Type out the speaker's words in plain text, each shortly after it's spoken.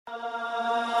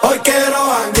quiero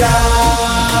janguear,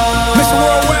 Mr.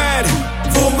 Worldwide,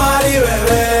 fumar y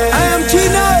beber. I am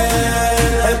Chino,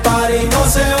 el party no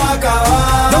se va a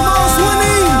acabar, the most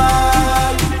winning,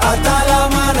 hasta el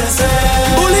amanecer.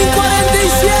 Bullying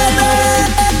 47.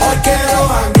 Hoy quiero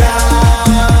janguear,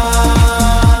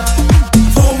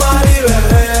 fumar y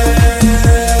beber.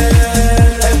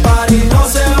 El party no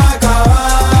se va a acabar,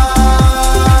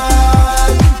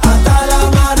 hasta el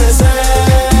amanecer.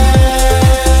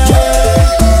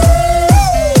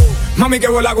 Mami que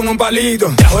vuela con un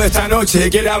palito, hoy esta noche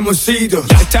quiere amorcito.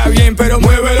 Está bien pero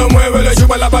muévelo, muévelo,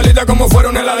 chupa la palita como fuera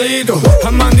un heladito.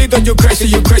 Amandito, you crazy,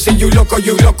 you loco,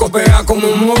 pega como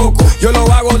un moco. Yo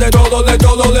lo hago de todo, de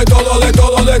todo, de todo, de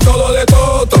todo, de todo, de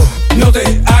todo. No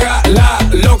te hagas la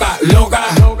loca, loca.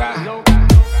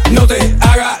 No te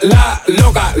hagas la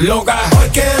loca, loca. Hoy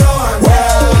quiero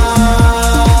janguear,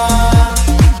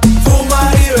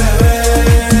 fumar y beber.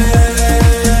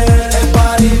 El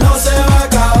party no se va a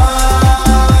acabar,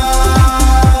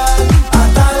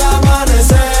 hasta el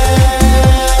amanecer.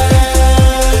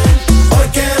 Hoy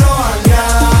quiero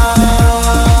janguear,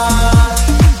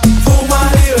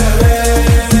 fumar y beber.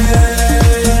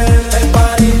 El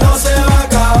party no se va a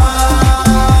acabar,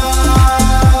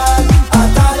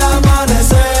 hasta el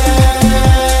amanecer.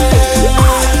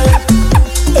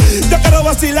 Yo quiero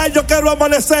vacilar, yo quiero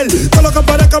amanecer. Todo lo que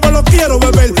parezca me lo quiero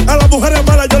beber. A las mujeres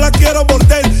malas yo las quiero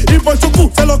morder. Y por su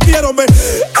cu se lo quiero me.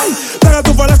 Ay, traga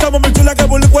tu palestra, mami chula, que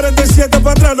Bully 47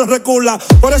 para atrás no recula.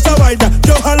 Por esa vaina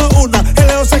yo jalo una. El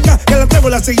Leo seca que la tengo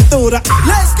en la cintura.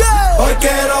 Let's go. Hoy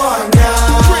quiero janguear,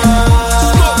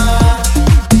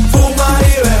 fumar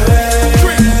y beber.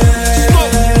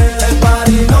 El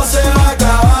party no se va a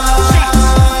acabar,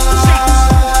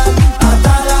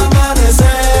 hasta el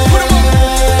amanecer.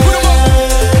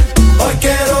 Hoy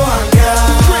quiero janguear,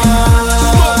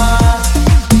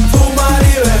 fumar y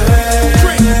beber.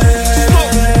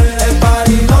 El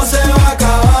party no se va a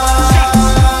acabar,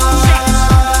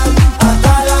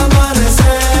 hasta el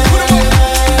amanecer.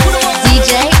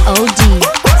 DJ OD.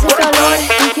 Hace calor y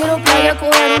quiero playa,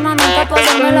 coger una nota,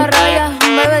 pasarme la raya.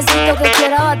 Un bebecito que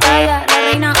quiera batalla. La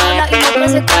reina habla y los que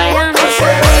se callan. Hoy se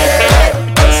bebe,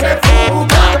 hoy se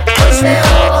fuma, hoy se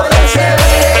jode, hoy se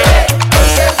bebe, hoy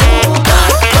se fuma,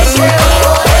 hoy se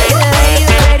jode. Y beber, y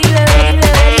beber, y beber, y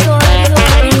beber, y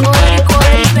joder, y joder, y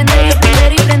coger, y prender, y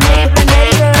prender, y prender, y prender,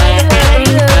 y beber, y beber, y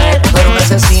beber. Tú eres una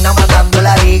asesina matando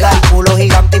la liga. Culo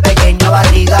gigante y pequeña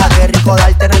barriga. Qué rico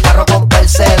darte en el carro con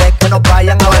Mercedes. Que nos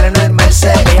vayan a ver en el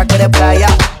Mercedes. Ella quiere playa,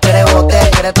 quiere bote,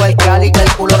 quiere tuercar y que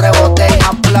el culo rebote. Y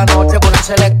más por la noche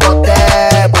ponerse el escote,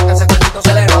 pa' que ese cuerpito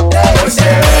se le note. Hoy se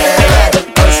bebe,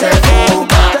 hoy se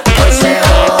fuma, hoy se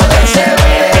jode, hoy se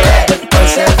bebe, hoy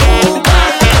se fuma,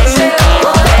 hoy se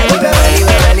jode. Y beber, y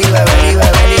beber, y beber, y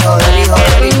beber, y joder, y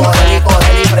joder, y coger, y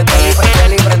coger, y prender, y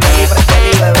prender, y prender, y prender,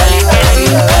 y beber, y beber, y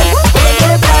beber. Ella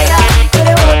quiere playa,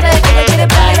 quiere bote, ella quiere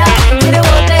playa, quiere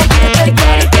bote, quiere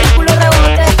tuercar y que el culo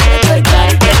rebote, quiere tuercar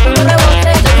y que el culo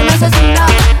rebote. Soy una asesina,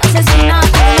 asesina,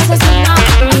 una asesina,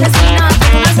 asesina,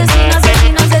 una asesina,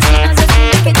 asesina, asesina.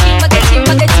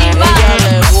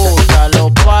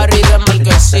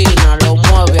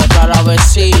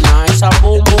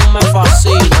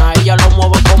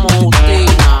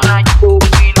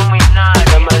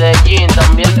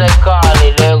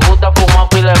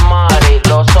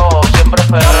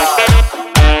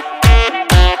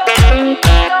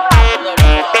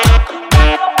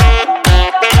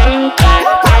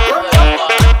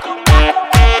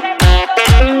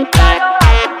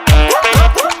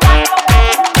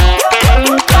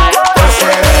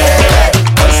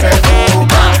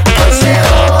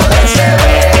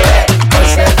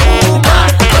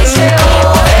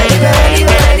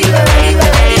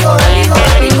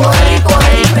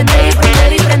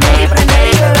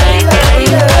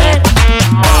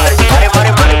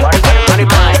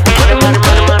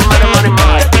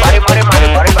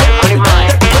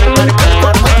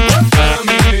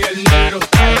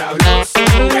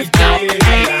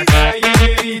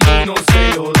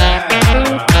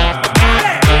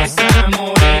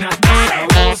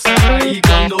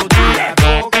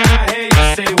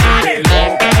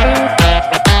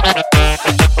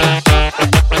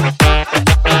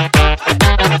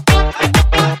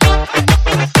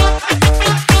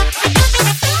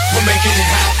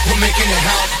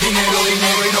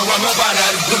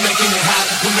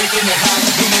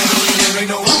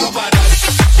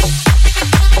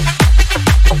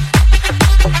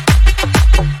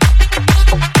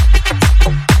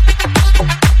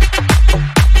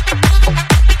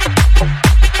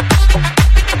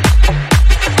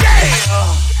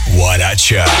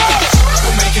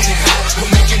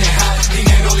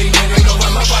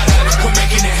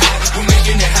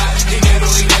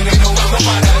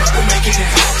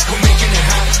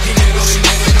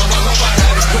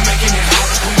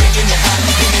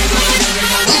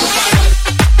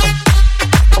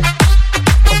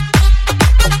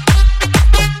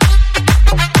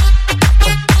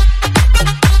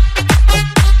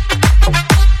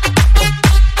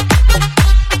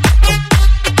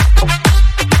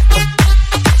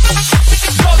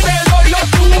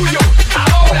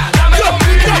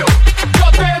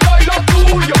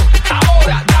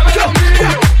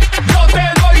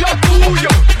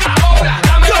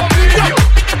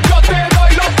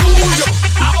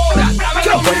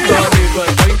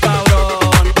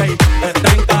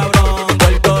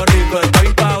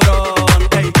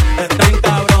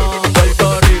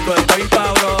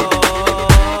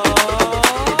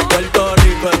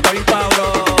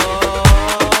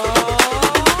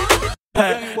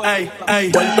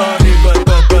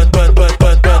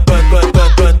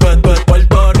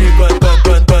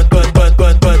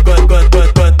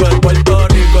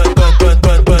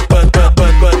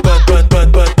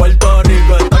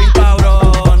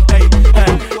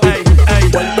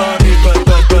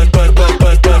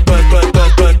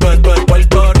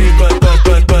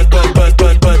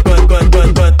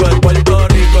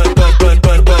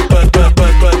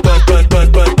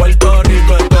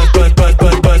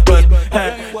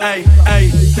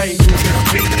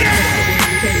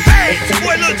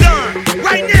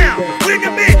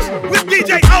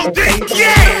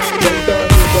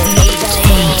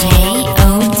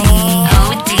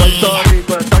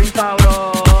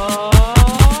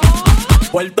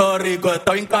 Rico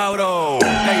está bien cabrón.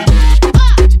 Hey.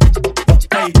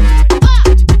 Hey.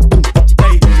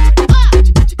 Hey.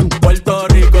 Puerto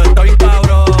Rico está bien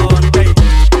cabrón. Hey.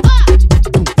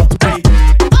 Hey.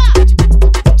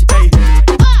 Hey.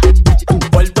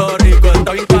 Puerto Rico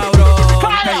está bien cabrón.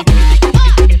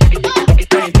 Hey.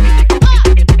 Hey.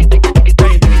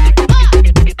 Hey.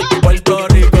 Puerto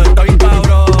Rico está bien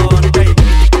cabrón. Hey.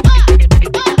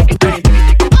 Hey.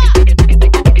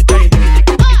 Hey.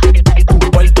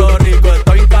 Puerto Rico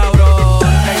está bien cabrón.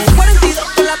 Hey. 42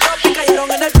 con la papi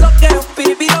cayeron en el bloque.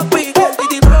 Piripiropi, el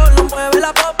Titi Pro no mueve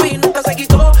la papi, nunca se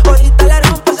quitó. Ahorita le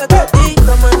rompe ese toti.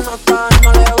 Dame nota,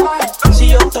 no le baje. Si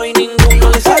yo estoy, ninguno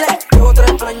le sale. Llevo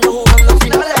 3 años jugando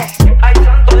finales. Ay,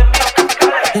 santo de mío,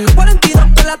 capitales. En 42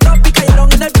 con la papi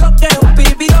cayeron en el bloque.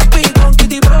 Piripiropi, con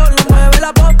Titi Pro no mueve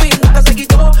la papi, nunca se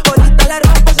quitó. Ahorita le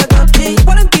rompe ese toti.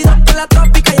 42 con la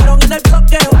papi cayeron en el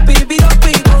bloque.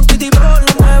 Piripiropi, con Titi Pro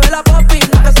no mueve la papi,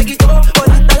 nunca se quitó.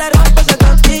 Ahorita le rompe ese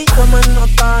toti. Dame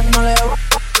nota, no le baje.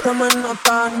 Dame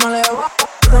nota, no le baje.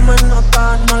 Dame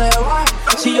nota, no le baje.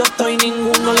 Si yo estoy,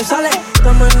 ninguno le sale.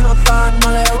 Dame nota,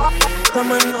 no le baje.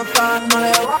 Dame nota, no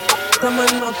le baje. Dame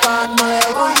nota, no le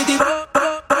baje. Con Titi Pro,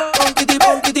 con Titi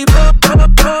Pro, con Titi Pro,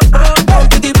 con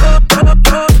Titi Pro, con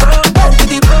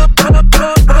Titi Pro,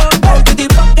 con Titi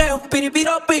Pro, que es un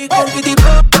piripiropi. Con Titi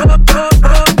Pro,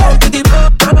 con Titi Pro,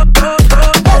 con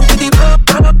Titi Pro,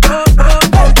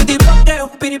 con Titi Pro, que es un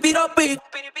piripiropi.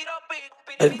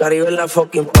 El Caribe es la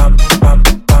fucking pam, pam,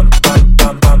 pam, pam,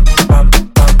 pam, pam, pam, pam,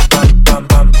 pam, pam, pam,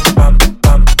 pam,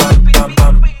 pam,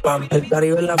 pam, pam. El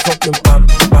Caribe es la fucking pam,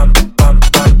 pam, pam,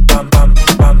 pam, pam, pam, pam,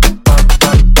 pam, pam,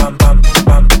 pam, pam,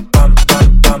 pam, pam,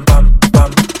 pam, pam,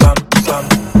 pam, pam.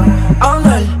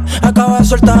 Ángel, acaba de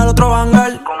soltar otro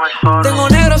banger. Tengo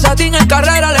negro satín en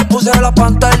carrera, le puse la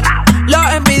pantalla.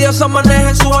 Los envidiosos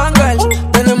manejan su ángel.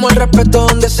 Tenemos el respeto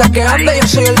donde sea que ande. Yo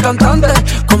soy el cantante.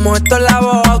 Como esto es la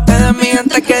voz, a ustedes mi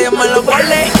gente, que Dios me lo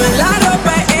guarde. No es la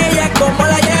ropa, ella, cómo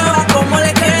la lleva, cómo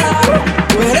le queda.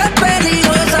 Tú eres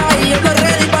peligrosa y yo estoy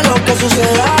ready para lo que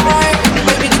suceda.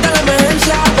 Baby, quita la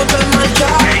emergencia, ponte en marcha.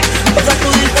 Para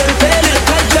sacudirte el pelo y la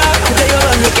plancha. Que yo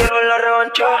daño y quiero la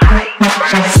revancha.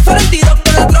 42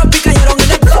 con la tropi cayeron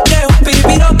en el bloque. Un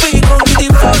piripiropi con Titi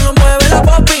Pro no mueve la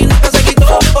papi, nunca se quitó.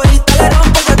 Ahorita le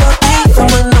rompe ese toti.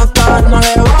 Dame nota, no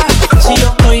le baje. Si yo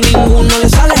estoy, ninguno le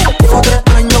sale. Llevo 3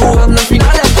 años jugando en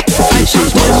finales. Ay,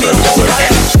 santo de mío,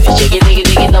 capitales. Diggy diggy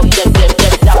diggy dum dum dum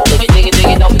dum. Diggy diggy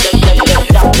diggy dum dum dum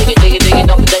dum. Diggy diggy diggy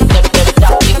dum dum dum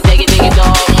dum. Diggy diggy dum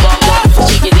dum dum.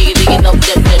 Diggy diggy diggy dum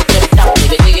dum dum dum.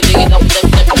 Diggy diggy diggy dum dum dum dum. Diggy diggy diggy dum dum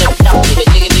dum dum.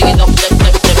 Diggy diggy dum dum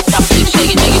dum.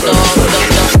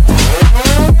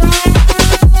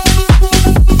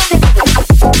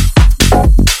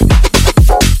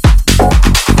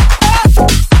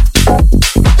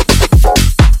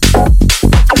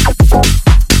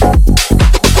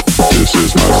 This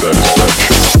is my satisfaction.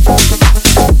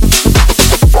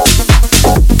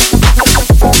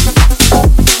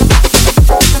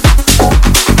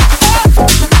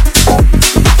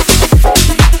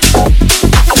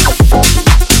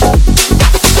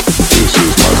 This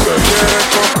is my satisfaction.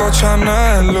 Coco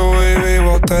Chanel, Louis V,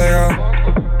 Bottega.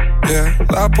 Yeah,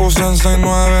 la puse en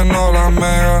 6'9", no la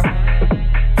mega.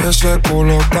 Ese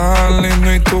culo tan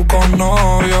lindo y tú con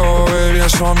novio. Baby,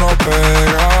 eso no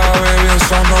pega, baby,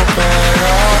 eso no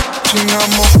pega.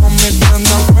 Chingamos con mi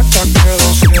prenda puesta, quedo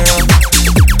ciega.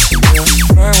 Yeah,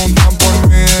 preguntan por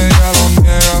mí, ella lo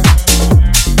niega.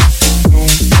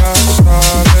 Nunca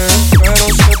sale, pero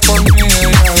sé por mí,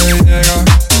 ella le llega.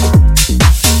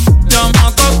 Ya me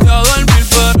acosté a dormir,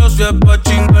 pero si es pa'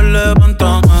 chingar,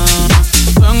 levántame.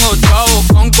 Tengo chavos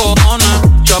con cojones,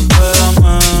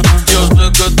 chapéame. Yo sé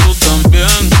que tú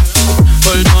también,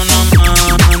 perdóname.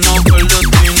 No fue el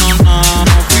destino, nada,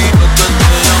 no fíjate que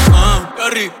te llamé. Qué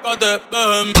rica te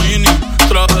ves en mini,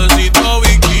 trajecito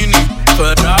bikini,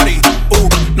 Ferrari,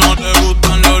 no le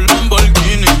gustan los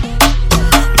Lamborghini.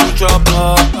 Mucha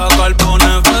plata,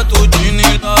 carbones, fettuccini.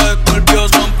 Las escorpios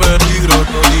son peligro,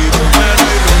 te digo,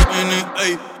 mini,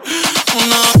 ey.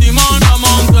 Una timona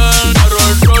monté en el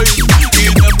Rolls Royce y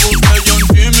le puse John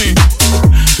Jimmy.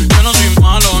 Yo no soy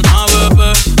malo, na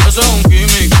bebé, eso es un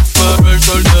gimmick. Pero el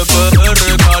sol de PR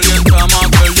calienta más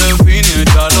que el de Fini.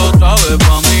 Ya lo sabe,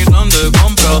 pa' mí donde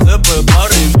compra después pa'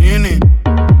 Rimini.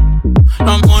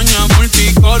 La moña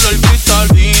multicolor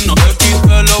cristalino, le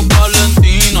quité los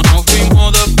valentinos. Nos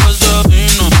fuimos después de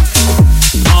vino.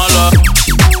 Mala,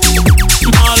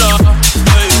 mala,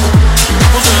 ey,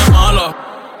 puse mala.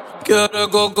 Quiere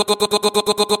go.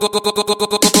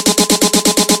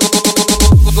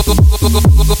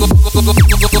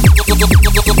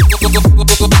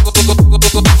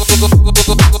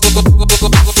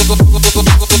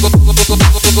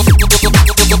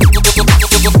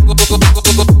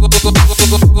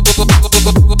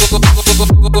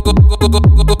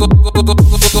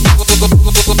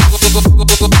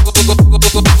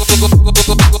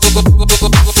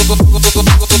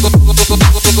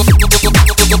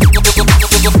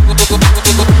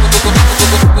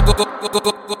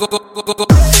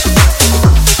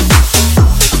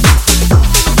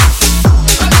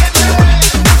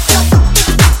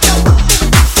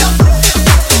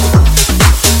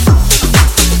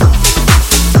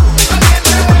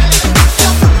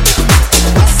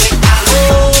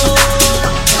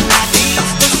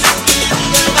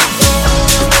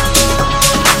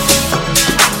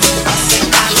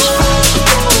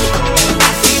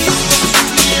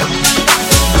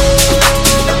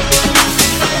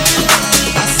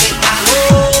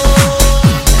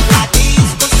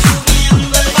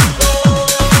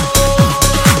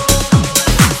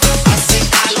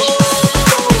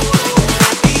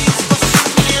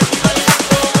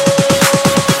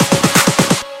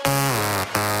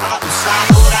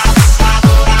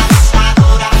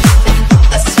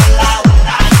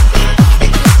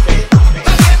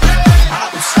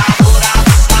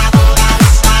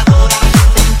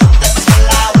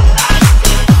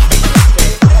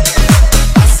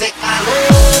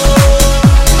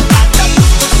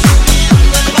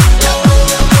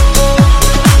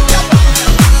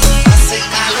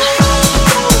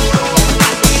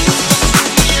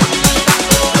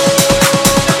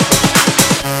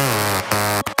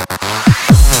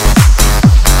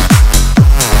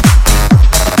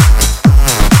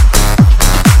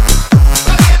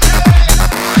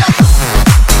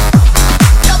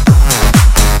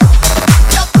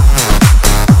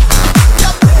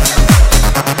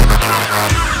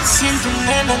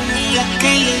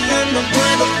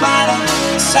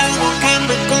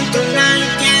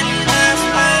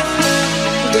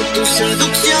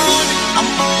 ilusión,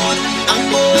 amor,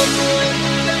 amor.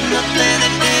 No te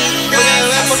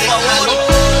detengas, por favor.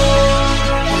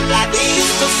 Con la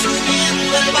disco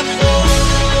subiendo el vapor.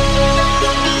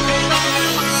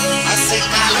 Hace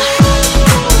calor.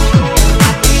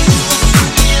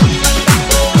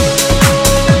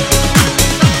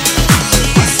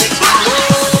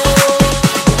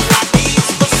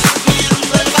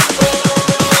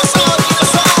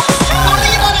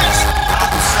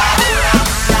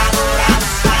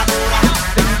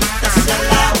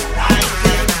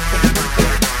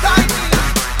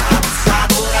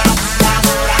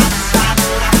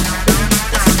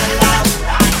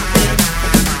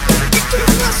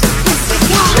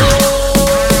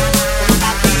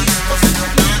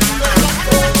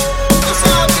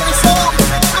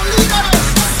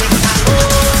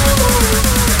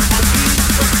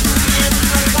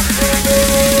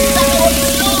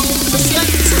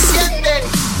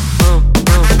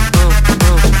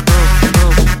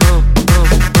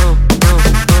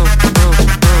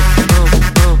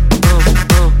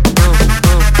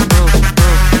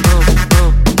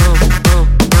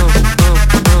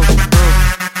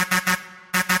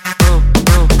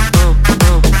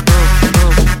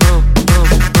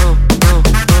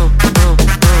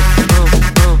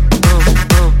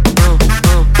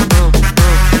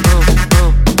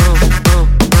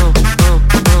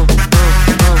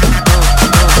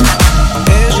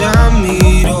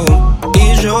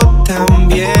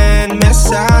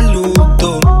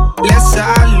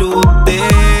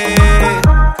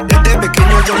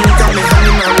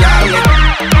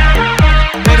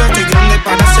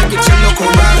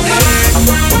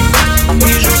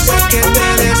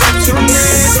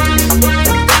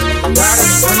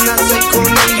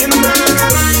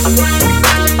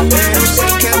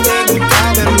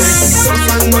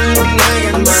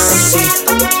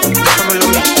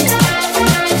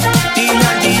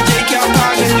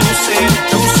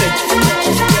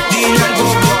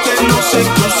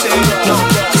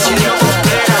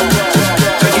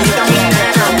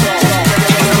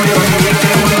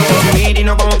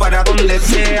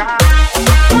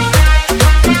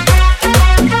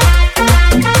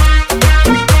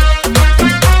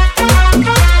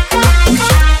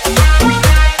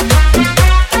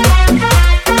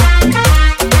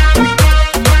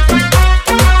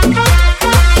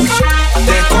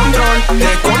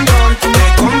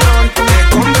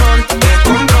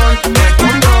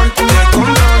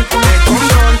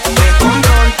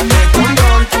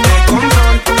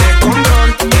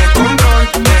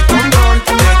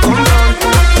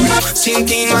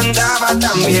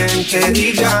 Que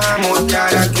digamos que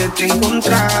ahora que te he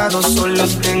encontrado solo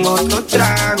tengo otro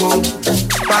trago.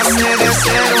 Pasé de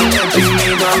ser un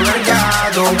deprimido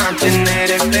amargado a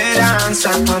tener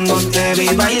esperanza cuando te vi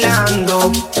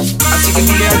bailando. Así que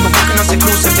dile algo porque no se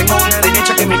cruce. Tengo una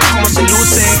derecha que mira cómo se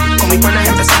luce. Con mis panas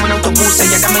empezamos en autobús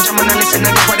y acá me llaman al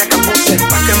escenario para que puse.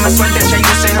 Pa' que me sueltes ya hay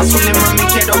luces azules, mami,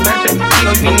 quiero verte. Y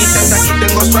hoy viniste aquí,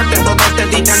 tengo suerte. Todos te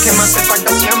dirán que me hace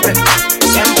falta siempre,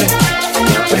 siempre,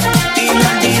 siempre. Dile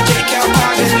al DJ que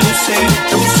apague luces,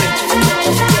 luces.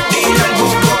 Dile al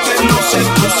bobo que no se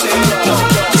cruce, no.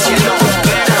 Y si él no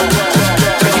espera,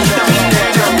 tranquilita mi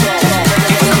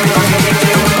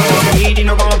nena. Y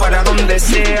nos vamos para donde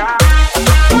sea.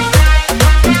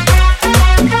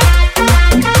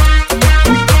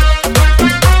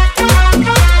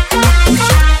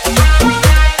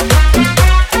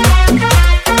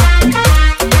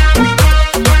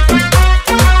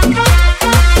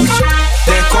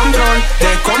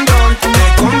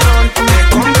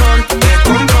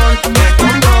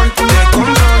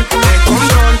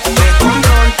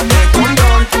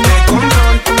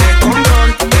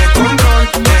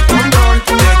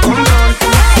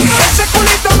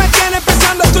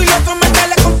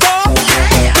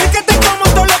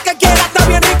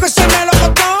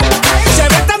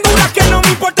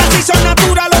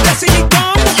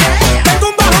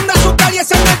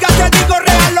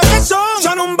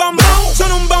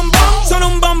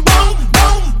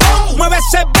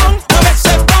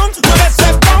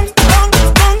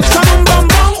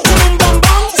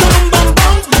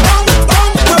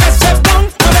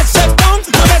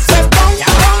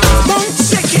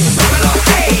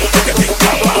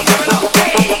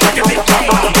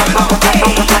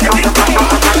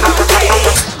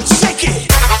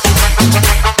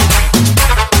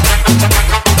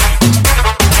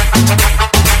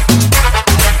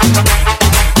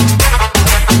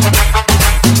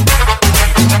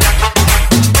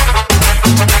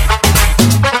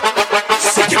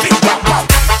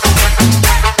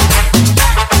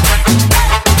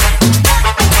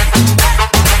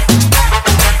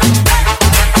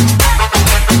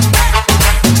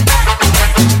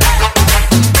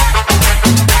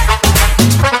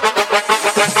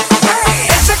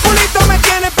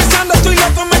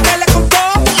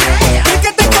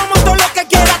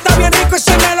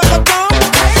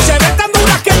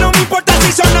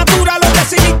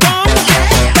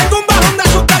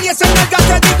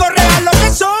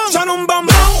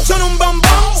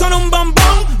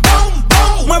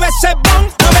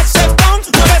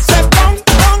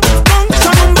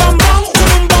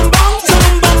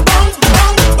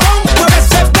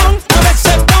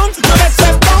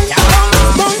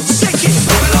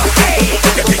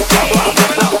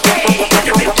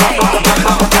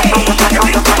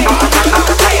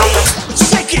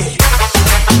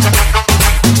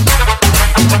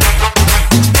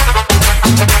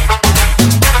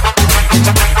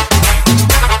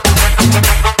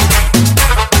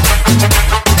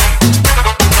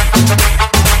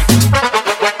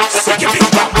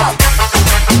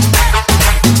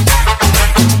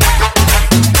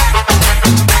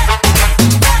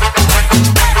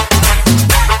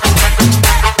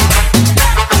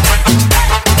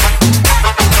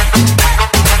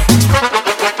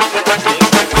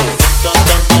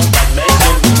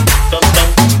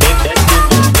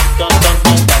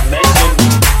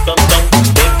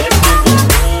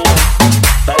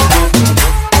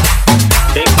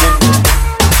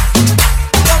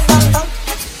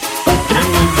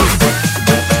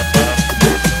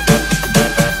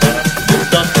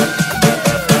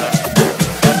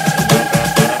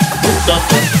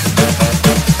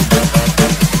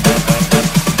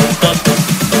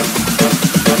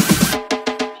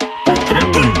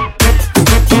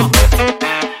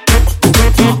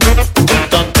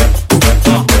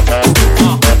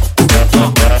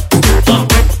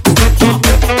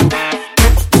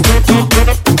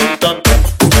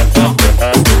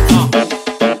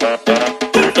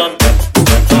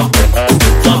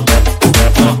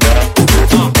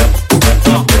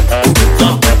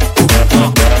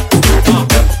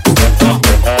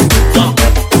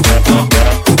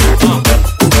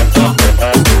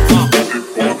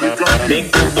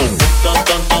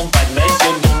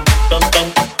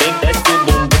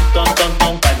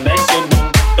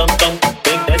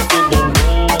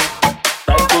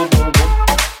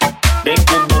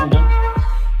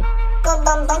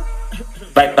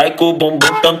 bum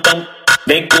bum tam tam.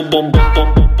 Make bum bum bum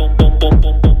bum bum bum bum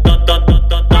bum bum ta ta ta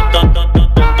ta ta ta ta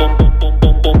ta bum bum bum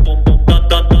bum bum bum bum ta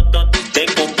ta ta ta.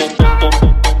 Make bum bum bum bum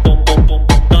bum bum bum bum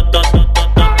ta ta ta ta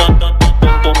ta ta ta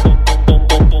bum bum bum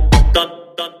bum bum ta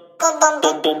ta bum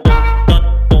bum bum ta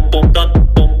bum bum ta bum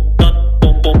ta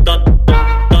bum bum ta bum bum ta bum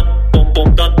ta bum bum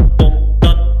ta bum bum ta bum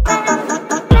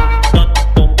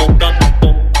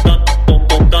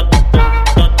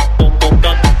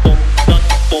ta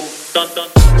bum ta ta.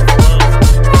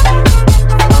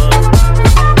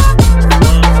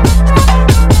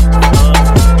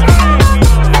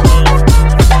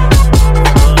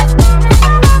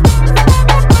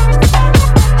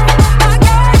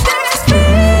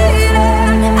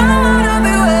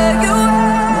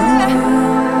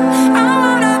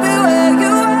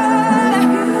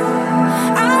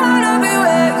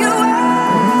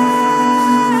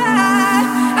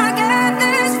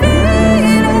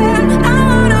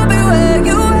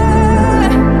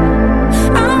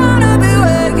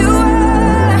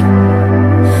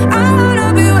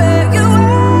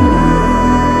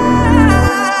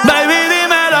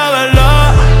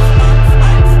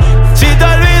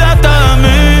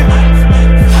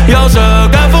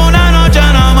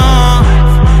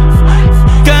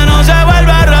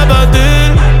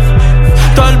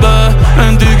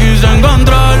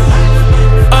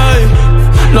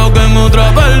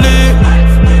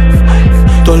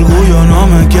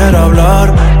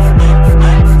 Hablar,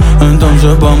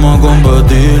 entonces vamos a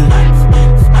competir.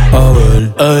 A ver,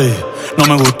 ey, no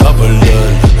me gusta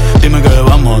perder. Dime qué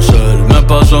vamos a hacer. Me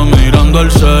paso mirando el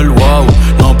cel, wow,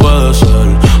 no puede ser.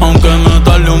 Aunque me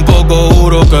tarde un poco,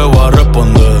 juro que voy a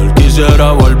responder.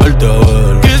 Quisiera volverte a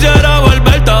ver. Quisiera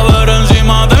volverte a ver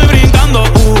encima de mí brincando.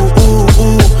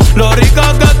 Lo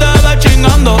rica que te ves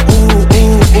chingando.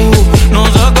 No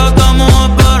sé qué estamos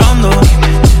esperando.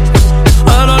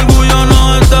 El orgullo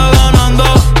no está ganando.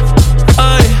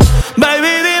 Ey,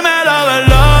 baby, dime la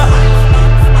verdad.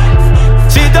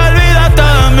 Si te olvidaste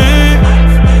de mí,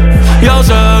 yo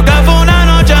sé que fue una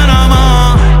noche nada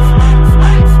más,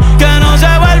 que no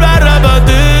se vuelve a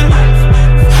repetir.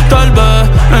 Tal vez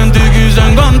en ti quise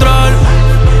encontrar,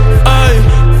 ey,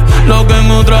 lo que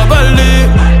en otra perdí.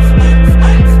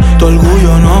 Tu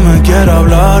orgullo no me quiere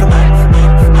hablar,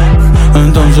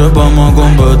 entonces vamos a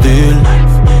competir.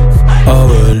 A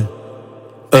ver,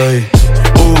 ey,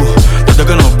 desde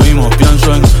que nos vimos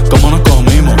pienso en cómo nos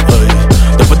comimos, ey.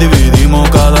 Después dividimos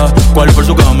cada cual por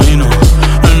su camino.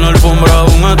 En la alfombra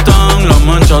aún están las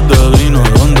manchas de vino.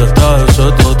 ¿Dónde está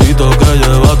ese totito que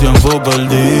lleva tiempo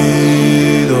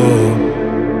perdido?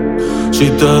 Si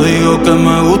te digo que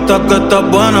me gusta, que estás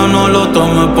buena, no lo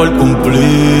tomes por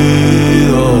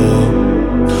cumplido.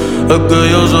 Es que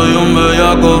yo soy un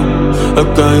bellaco, es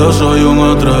que yo soy un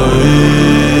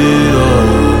atrevido.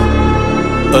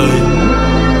 Ey.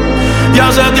 Y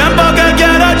hace tiempo que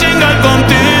quiero chingar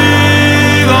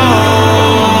contigo.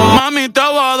 Mami, te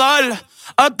voy a dar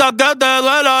hasta que te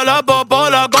duela la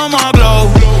popola como a glow.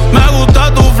 Me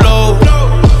gusta tu flow,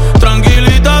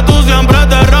 tranquilita, tú siempre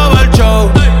te robas el show.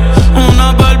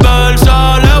 Una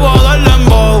perversa, le voy a dar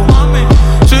dembow.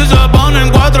 Si se ponen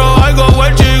cuatro, I go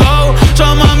where she go. So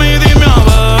mami, dime a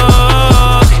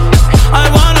ver, I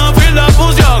wanna feel the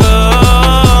pussy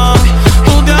again.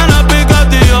 Tú tienes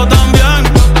piquete y yo también.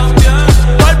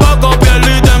 Por poco pierdo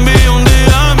y te envío un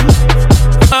DM.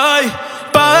 Ay,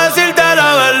 pa' decirte la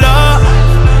verdad,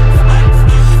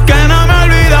 que no me he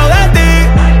olvidado de ti.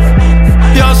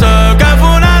 Yo sé que fue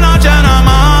una noche nada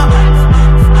más,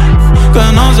 que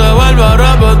no se vuelve a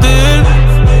repetir.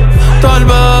 Tal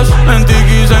vez en ti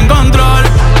quise encontrar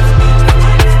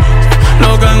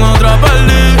lo que en otra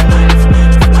perdí.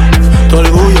 Tu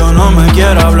orgullo no me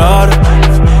quiere hablar,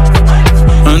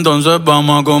 entonces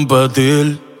vamos a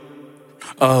competir.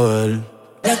 A ver,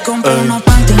 le compré unos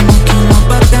panty moquinos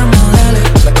pa' que modele,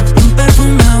 un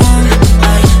perfume bomba,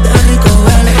 ay, de rico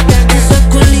huele. Ese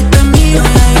culito es mío,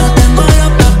 ya yo tengo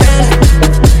los papeles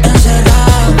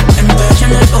encerrados, en pecho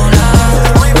en el polar.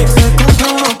 Le compré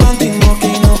unos panty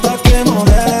moquinos pa' que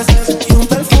modeles y un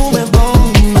perfume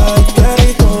bomba, ay, qué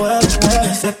rico huele.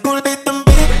 Ese culito es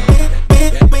mío,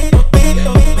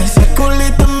 ese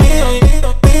culito es mío,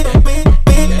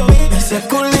 ese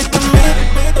culito es mío.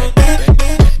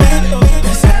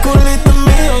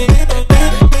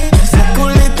 Ese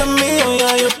culito es mío,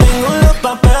 ya yo tengo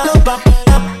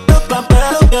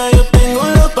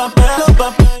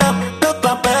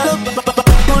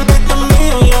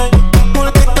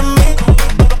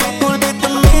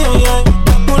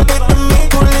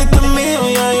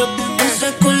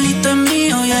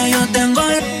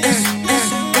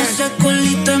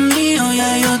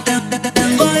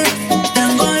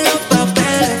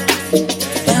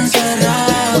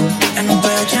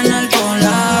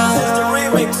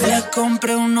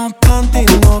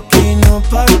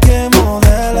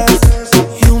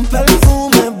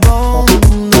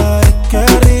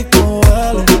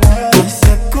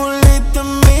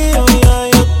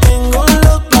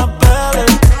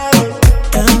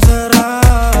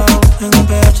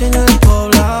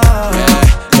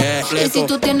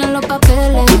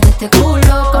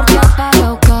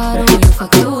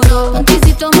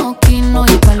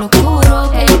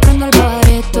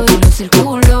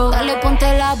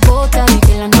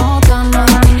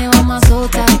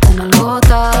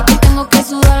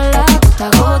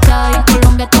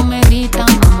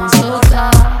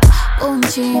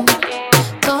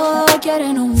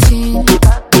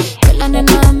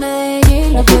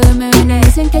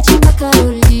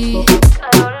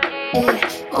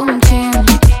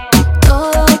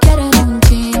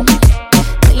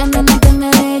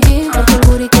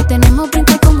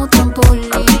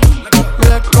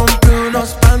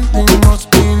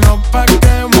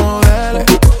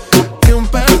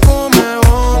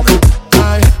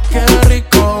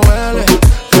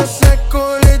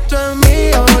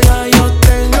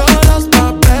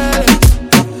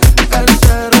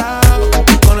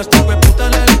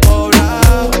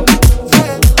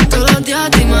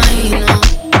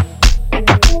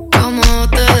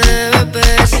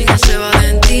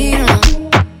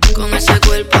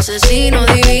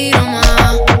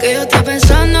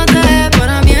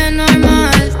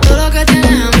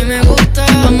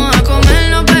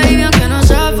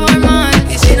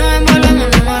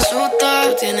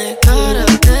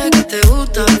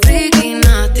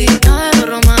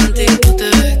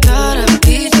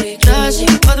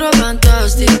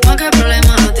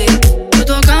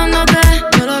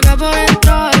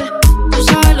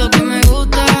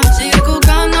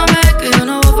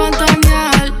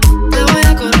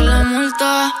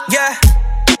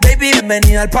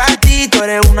Bienvenida al party, tú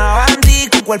eres una bandí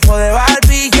con cuerpo de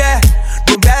Barbie, yeah.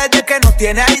 Rumbia desde que no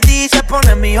tiene ID, se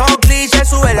pone mi Oakley, se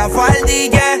sube la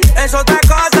faldilla. Es otra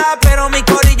cosa, pero mi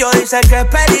corillo dice que es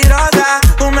peligrosa.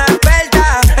 Una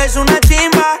experta, es una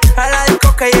chimba, a la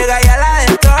disco que llega y a la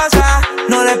destroza.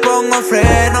 No le pongo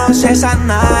frenos, esas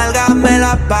nalgas me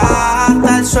las baja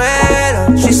hasta el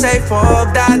suelo. She say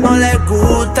fuck that, no le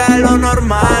gusta lo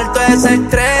normal, todo es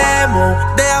extremo.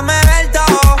 Déjame ver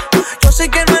todo, yo sé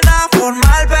que no es nada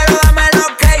formal, pero dame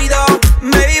lo que he ido.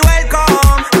 Baby,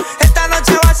 welcome, esta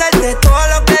noche va a ser de todo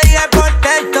lo que diga por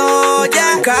texto,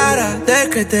 yeah. Cara de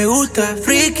que te gusta,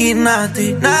 freaky,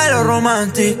 nasty, nada de lo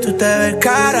romantic. Tú te ves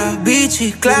cara,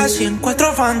 bitchy, classy, en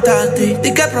 4 fantastic.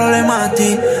 Di que problema a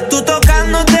ti, tú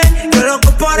tocándote, yo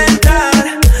loco por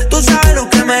entrar. Tú sabes lo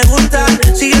que me gusta,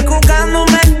 sigue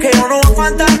jugándome, que yo no voy a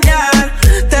fantasear.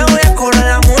 Te voy a cobrar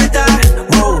la multa,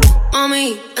 wow.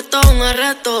 Mami, esto es un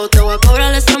arresto, te voy a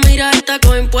cobrar esa miradita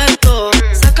con impuestos.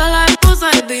 Saca la esposa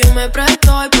y yo me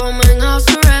presto. Y ponme en house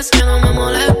arrest que no me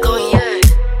molesto, yeah.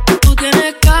 Tú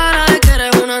tienes cara de que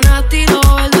eres una nasty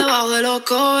doll debajo de los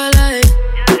covers,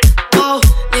 oh,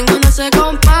 ninguna se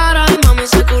compara. Y mami,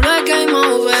 ese culo es game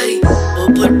over. Oh,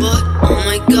 boy, oh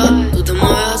my god, tú te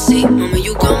mueves así, mami,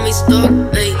 you got me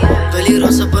stuck, ey.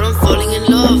 Peligrosa, pero I'm falling in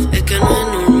love. Es que no es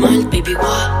normal, baby,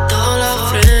 what? Todos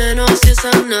los frenos y esa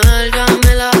nalga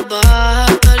me la baja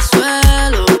hasta el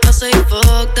suelo. I say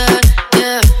fuck that,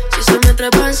 yeah. Si se me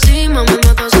trepa encima, me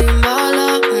mata sin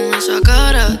bala. Con esa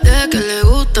cara de que le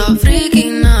gusta,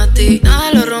 freaking nasty,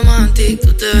 nada de lo romantic.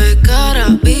 Tú te ves cara,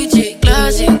 bitchy,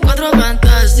 classy, 4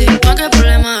 fantastic, no que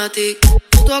problematic.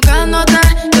 Tú tocándote,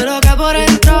 yo loca por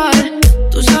entrar.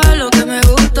 Tú sabes lo que me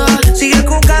gusta, sigue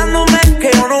jugándome,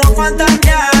 que yo no voy a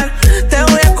fantasear. Te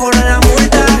voy a cobrar la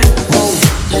multa, oh.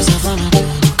 Desafánate,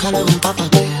 nunca le un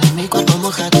papate. Mi cuerpo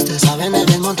mojado, usted sabe en el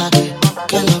desmontate.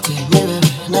 Que lo que mi bebé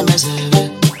no me se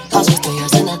ve. Las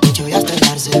estrellas en el techo y hasta el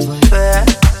mar se fue.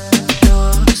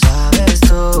 Pero sabes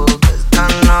tú que esta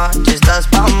noche estás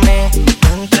pa' mí.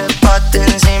 Entrépate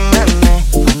encima de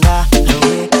mí. Anda,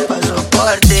 Louis, paso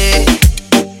por ti.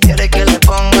 Quiere que le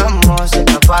pongamos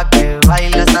música pa' que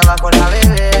baile hasta abajo la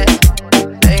bebé.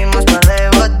 Pedimos par de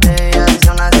botellas y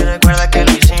aún así recuerda que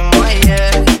lo hicimos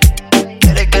ayer.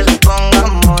 Quiere que le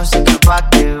pongamos música pa'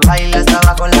 que baile hasta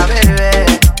abajo la bebé.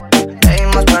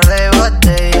 Pedimos par de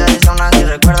botellas y aún así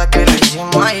recuerda que lo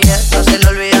hicimos ayer. No se le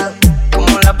olvida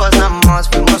cómo la pasamos.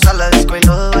 Fuimos a la disco y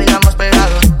los dos bailamos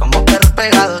pegados, como perros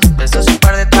pegados. Besos y un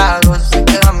par de tragos. Se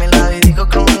quedó a mi lado y dijo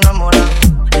que me enamoró.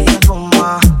 Ella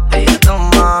fuma, ella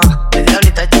toma. De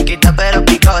diablita chiquita pero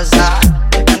picosa.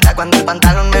 Me encanta cuando el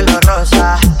pantalón me lo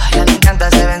rosa. A ella le encanta,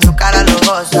 se ve en su cara, lo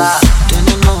goza.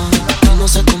 Tiene novio que no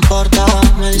se comporta.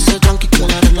 Me dice tranqui que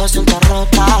la relación está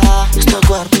rota. Este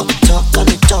cuerpo chocan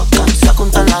y chocan, se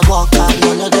juntan la boca,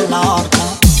 no le den la horca.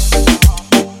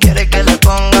 Quiere que le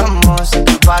pongamos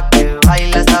música pa' que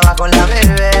baile hasta abajo la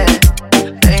bebé.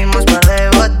 Pedimos par de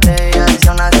botellas y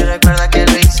aún así recuerda que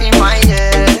lo hicimos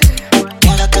ayer.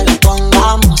 Quiere que le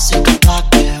pongamos música pa'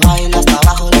 que baile hasta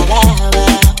abajo la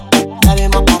bebé.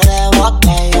 Bebimos par de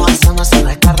botellas, aún así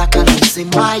recuerda que lo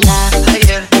hicimos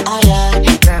ayer.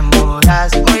 Ayer, te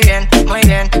mudas muy bien, muy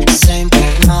bien. Se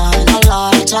impregnó el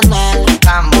olor de Chanel.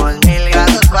 Damos 1000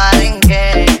 gatos para en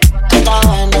que Tú estás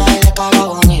buena y de cara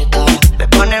bonita. le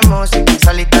pone música y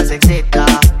solita se excita.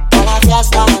 A la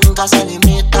fiesta nunca se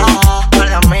limita. Con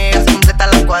las amigas completa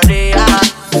la cuadrilla.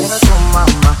 Pero tu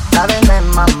mamá, la ven de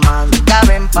mamá, nunca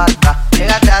ven pa' acá.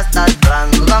 Llégate hasta atrás,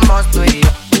 nos vamos tú y yo.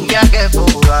 Un viaje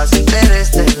fugaz,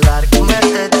 interestelar,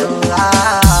 comerte toda.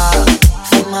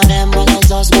 Fumaremos los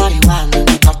dos marihuana. En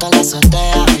mi cuarto la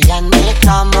azotea y en mi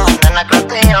cama. Nena, creo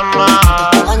te llama.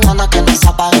 Esta mañana que nos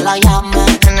apague la llama.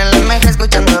 En el MG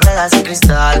escuchando ruedas y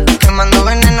cristal. Quemando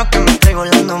veneno que me estoy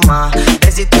volando más.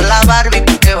 Besito a la Barbie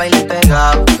que baile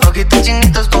pegado. Ojitos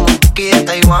chinitos como un Puki de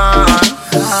Taiwán.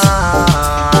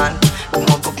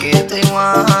 Como Puki de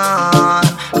Taiwán.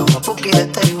 Como Puki de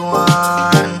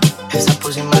Taiwán. Esa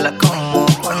pussy me la como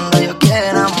cuando yo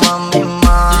quiera, mami,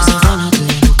 más. Desafánate,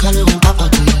 nunca le un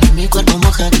papate. Mi cuerpo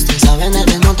mojado, usted sabe en el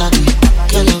desmontate.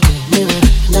 Que lo que mi bebé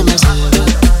no me se ve.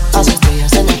 Las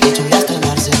estrellas en el techo y hasta el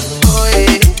mar se fue.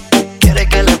 Uy, quiere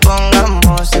que le pongamos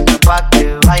música pa'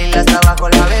 que baile hasta abajo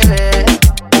la bebé.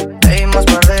 Pedimos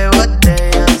par de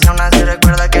botellas y aún así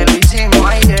recuerda que lo hicimos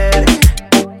ayer.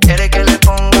 Quiere que le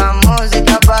pongamos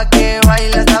música pa' que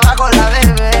baile hasta abajo la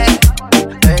bebé.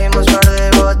 Pedimos par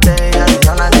de botellas y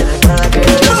aún así recuerda que lo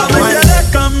hicimos ayer. No me quieres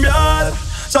cambiar,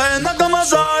 sabiendo cómo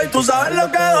soy, tú sabes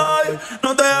lo que doy.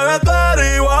 No te debes estar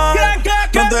igual,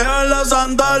 no te dejes la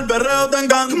santa, el perreo te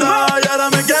encanta. Y ahora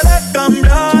me quieres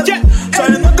cambiar,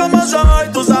 sabiendo cómo soy,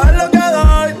 tú sabes lo que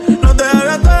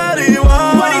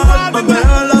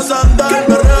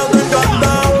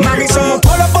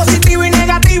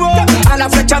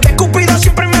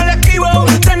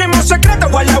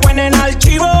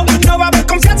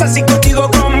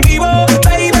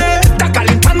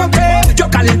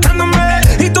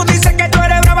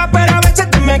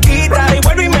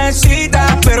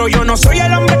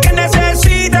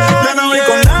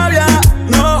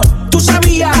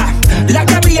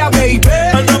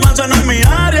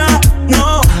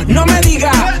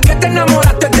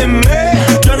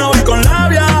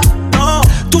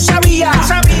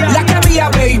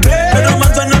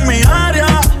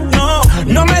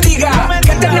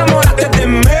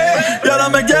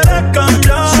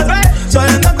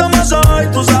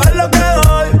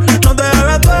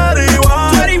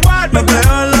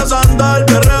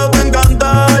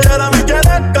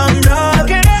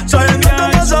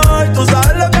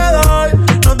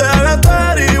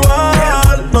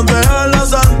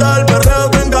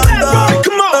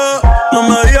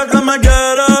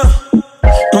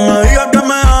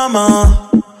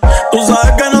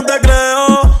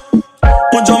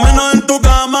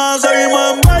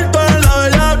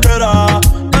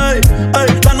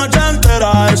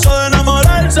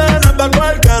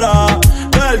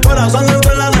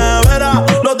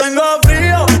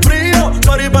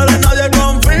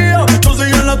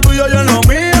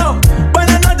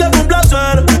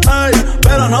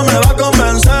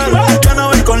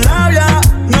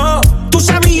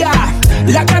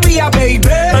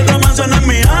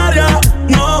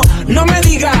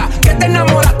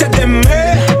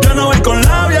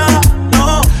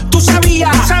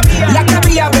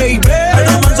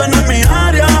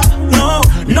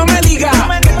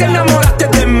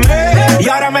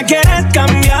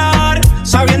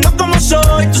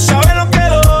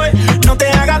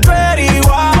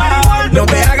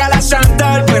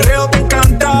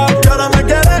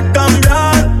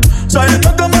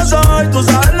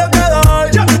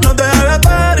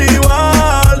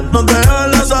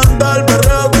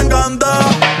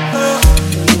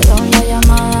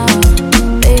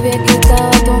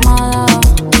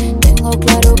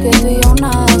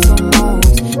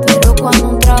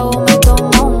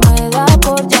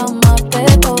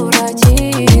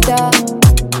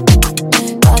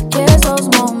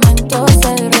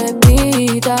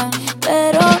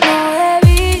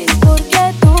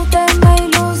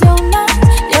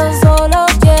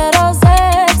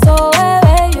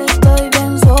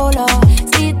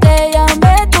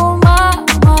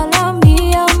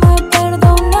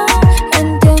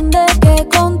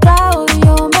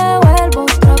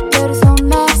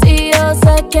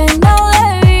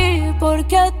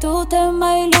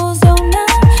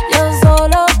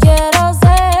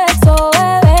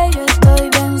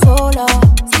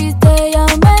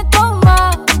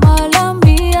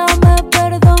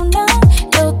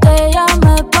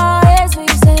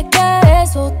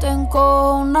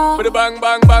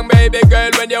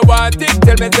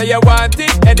me say you want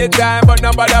it anytime, but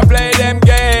nobody play them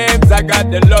games. I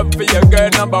got the love for your girl,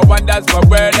 number one, that's my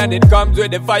word, and it comes with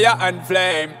the fire and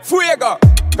flame. Fuego!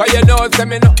 Cause you know, say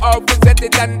me no how to set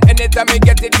it, and anytime me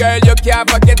get it, girl, you can't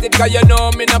forget it. Cause you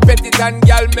know me no pet it, and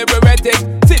girl, me be wet it.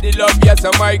 See the love, yes, so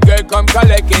my girl, come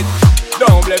collect it.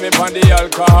 Don't blame me on the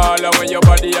alcohol, and when your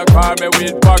body you call me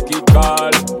with pocket call.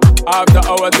 After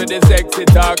hours with the sexy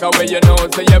talk, and when you know,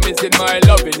 say you're missing my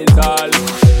love in it all.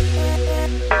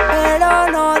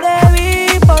 Pero no debí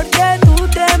porque tú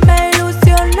te me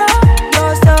ilusionó.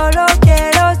 Yo solo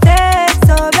quiero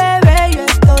sexo, bebé, yo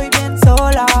estoy bien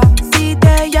sola. Si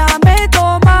te llamé,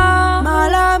 toma,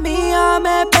 mala mía,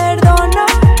 me perdona.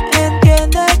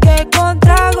 Entiende que con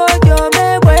trago yo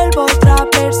me vuelvo otra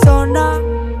persona.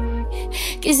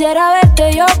 Quisiera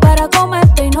verte yo para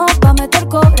comerte y no pa' meter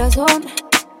corazón.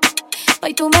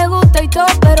 Ay, tú me gusta y todo,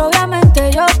 pero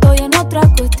obviamente yo estoy en otra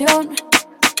cuestión.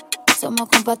 Somos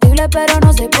compatibles pero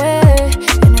no se puede.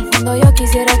 En el fondo yo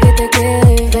quisiera que te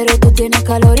quede, pero tú tienes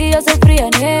calor y yo soy fría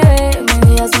nieve. Mi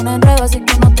vida es un enredo así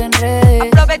que no te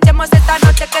enredes. Aprovechemos esta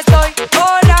noche que estoy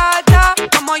borracha.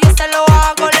 Como yo se lo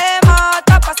hago le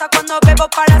mata. Pasa cuando bebo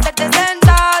para hacerte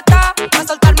sensata. Pa'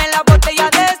 soltarme la botella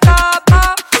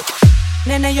destapa.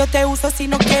 Nene, yo te uso si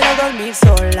no quiero dormir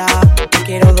sola. No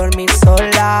quiero dormir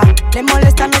sola. Le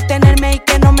molesta no tenerme y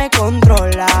que no me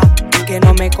controla. Que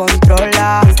no me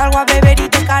controla. Salgo a beber y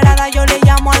descarada yo le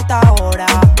llamo a alta hora.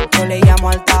 Yo le llamo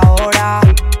a alta hora.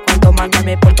 Cuanto más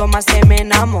me porto más se me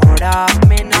enamora.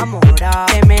 Me enamora,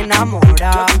 se me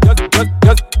enamora.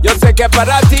 Yo sé que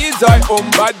para ti soy un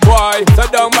bad boy. So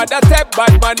don't bother step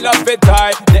bad man love it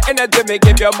high. The energy me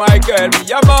give you my girl,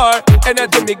 mi amor.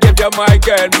 Energy me give you my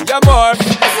girl, mi amor.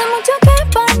 Hace mucho que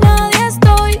para nadie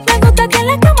estoy. Me gusta que en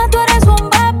la cama tú eres un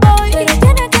bad boy. Pero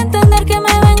tienes que entender que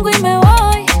me vengo y me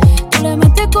voy. Tú le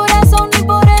metes corazón y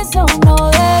por eso no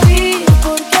debí.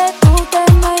 Porque tú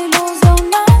te me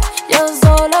ilusionas. Yo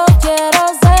solo quiero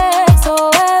sexo,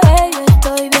 bebé, yo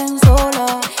estoy bien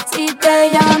sola. Si te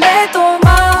llamé,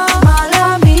 toma,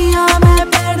 mala mía, me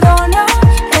perdona.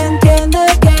 Entiende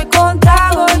que con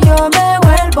trago yo me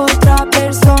vuelvo otra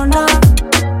persona.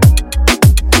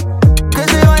 Que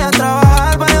si voy a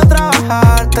trabajar, voy a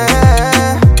trabajarte.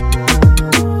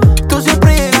 Tú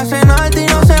siempre llegas en alto y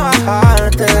no sé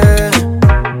bajarte.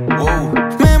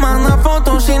 Me manda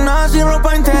fotos sin nada, sin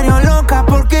ropa interior, loca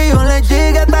porque yo le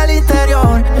llegué hasta el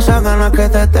interior. Esas ganas que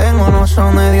te tengo no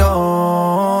son de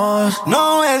Dios.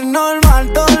 No es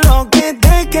normal todo lo que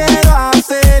te quiero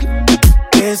hacer.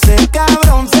 Que ese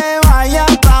cabrón se vaya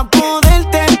pa'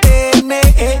 poderte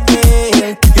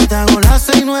tener. Yo te hago las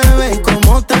 6-9 y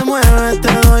como te mueves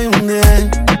te doy un 10.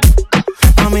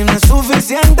 A mí no es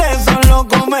suficiente, solo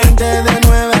comerte de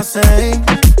 9 a 6.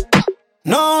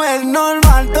 No es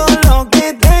normal todo lo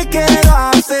que te quiero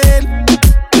hacer.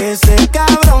 Que ese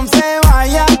cabrón se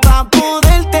vaya pa'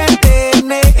 poderte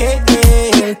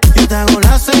tener. Yo te hago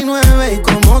las 6-9 y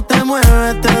como te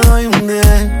mueves te doy un 10.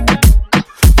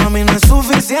 A mí no es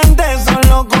suficiente,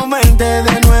 solo comerte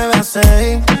de 9 a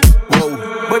 6.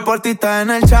 Voy por ti, está en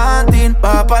el chatting.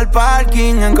 Baja pa'l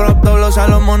parking, en crop top los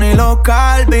Salomón y los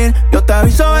Calvin. Yo te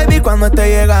aviso, baby, cuando esté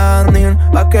llegando.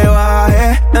 Pa' que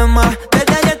baje, es más,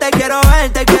 desde ayer te quiero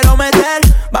ver, te quiero meter.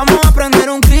 Vamos a prender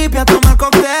un clip y a tomar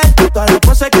cóctel. Todas las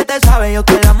poses que te sabe, yo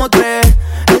te las mostré.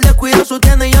 Él descuidó su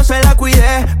tienda y yo se la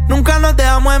cuidé. Nunca nos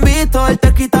dejamos en visto. Él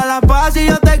te quita la paz y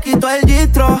yo te quito el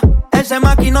gistro. Ese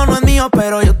maquino no es mío,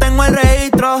 pero yo tengo el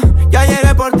registro. Ya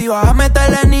llegué por ti, vas a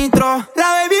meterle nitro.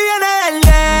 La baby viene del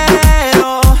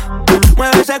guero.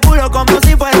 Mueve ese culo como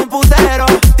si fuera un putero.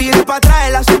 Tiré pa' atrás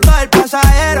el asiento del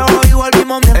pasajero. Y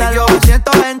volvimos mientras los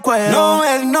asientos en cuero. No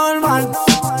es normal,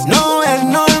 no es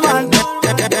normal.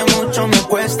 Que mucho me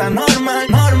cuesta, normal,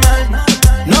 normal.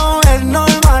 No es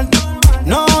normal,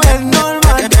 no es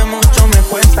normal. Que mucho me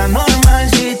cuesta, normal.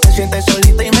 Si te sientes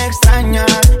solita y me extrañas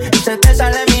y se te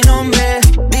sale mi nombre,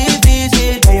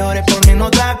 difícil que llores por mí en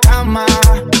otra cama.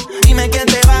 Dime quién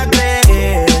te va a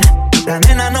creer. La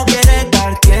nena no quiere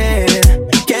cartier,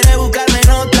 quiere buscarme en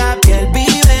otra piel.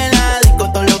 Vive en la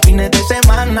disco todos los fines de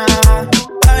semana.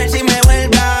 A ver si me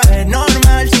vuelve a ver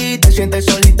normal. Si te sientes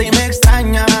solita y me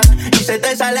extrañas y se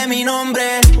te sale mi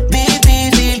nombre,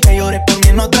 difícil que llores por mí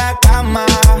en otra cama.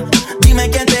 Dime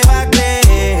quién te va a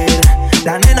creer.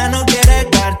 La nena no quiere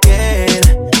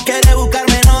cartier, quiere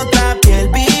buscarme en otra piel.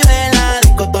 Vive en la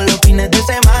disco todos los fines de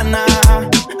semana.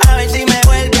 A ver si me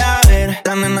vuelve a ver.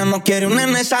 La nena no quiere un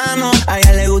nene sano. A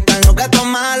ella le gustan los gatos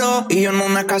malos. Y yo en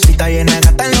una casita llena de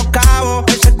gata en Los Cabos.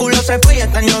 Ese culo se fue y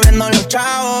están lloviendo los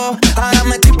chavos. Ahora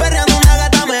me estoy perreando una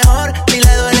gata mejor. Si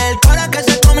le duele el cora que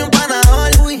se come un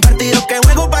panador. Partido que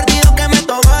juego, partido que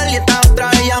meto gol. Y está otra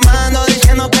vez llamando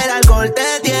diciendo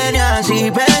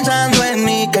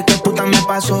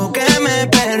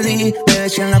ti. Te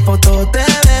decía en la foto te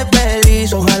ves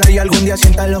feliz. Ojalá y algún día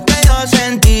sientas lo que yo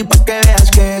sentí, pa' que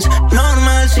veas que es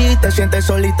normal si te sientes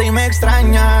solita y me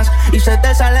extrañas y se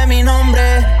te sale mi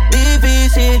nombre.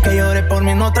 Difícil que llore por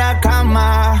mí en otra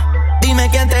cama. Dime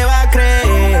quién te va a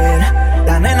creer.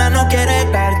 La nena no quiere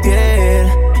Cartier,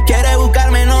 quiere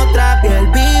buscarme en otra piel.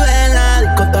 Vive en la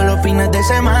disco todos los fines de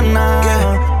semana,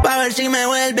 pa' ver si me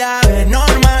vuelve a ver.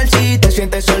 Normal si te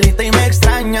sientes solita y me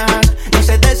extrañas y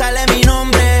se te sale mi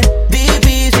nombre.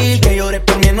 Difícil que llore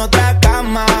por mí en otra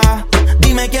cama.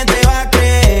 Dime quién te va a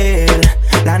creer.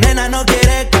 La nena no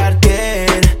quiere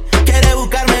Cartier, quiere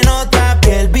buscarme en otra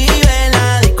piel. Vive en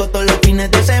la disco todos los fines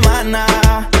de semana,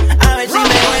 a ver si me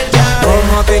vuelve a ver.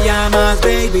 ¿Cómo te llamas,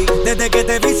 baby? Desde que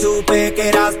te vi supe que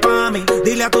eras pa' mí.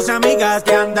 Dile a tus amigas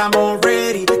que andamos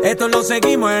ready. Esto lo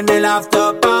seguimos en el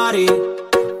after party.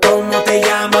 ¿Cómo te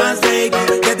llamas, baby?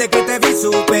 Desde que te vi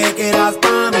supe que eras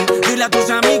pa' mí. Dile a tus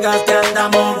amigas que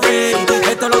andamos ready.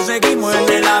 Esto lo seguimos en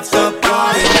el after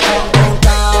party. Con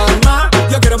calma,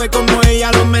 yo quiero ver cómo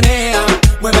ella lo menea.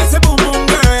 Mueve ese boom boom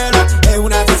girl. Es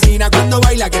una asesina cuando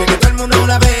baila, quiere que todo el mundo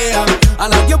la vea. I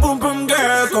like your boom boom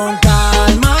girl. Con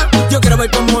calma, yo quiero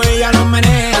ver cómo ella lo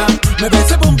menea. Mueve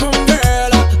ese boom boom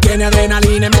girl. Tiene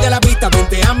adrenalina en medio de la pista,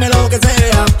 hazme lo que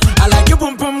sea. I like your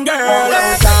boom boom girl.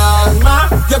 Calma,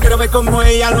 yo quiero ver cómo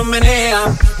ella lo menea.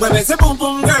 Mueve ese boom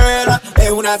boom girl. Es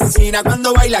una asesina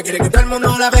cuando baila, quiere que todo el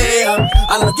mundo la vea.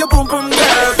 I like your boom boom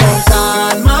girl. Con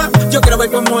calma, yo quiero ver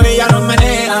cómo ella lo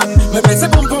menea. Mueve ese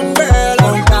boom boom girl.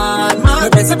 Con calma,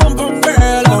 mueve ese boom boom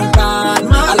girl. Con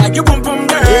calma, I like your boom boom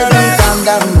girl. Baby, calm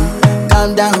down,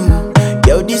 calm down.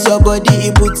 Yo, this your body,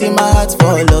 it puts in my heart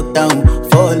for lockdown,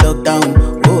 oh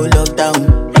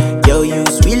lockdown. Yo, you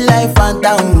sweet life,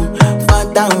 phantom,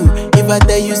 phantom. If I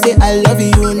tell you say I love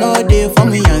you, no day for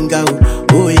me, young girl,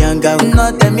 oh young girl.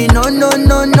 No tell me no, no,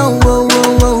 no, no, oh,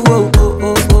 oh, oh, oh, oh,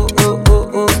 oh, oh, oh,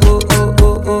 oh, oh, oh,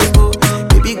 oh, oh, oh.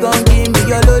 Baby, gon' give me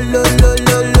your lo, lo, lo,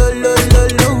 lo, lo, lo, lo,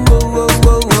 lo, oh, oh,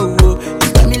 oh, oh, oh.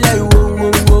 You got me like whoa,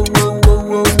 whoa, whoa, whoa, whoa,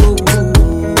 whoa,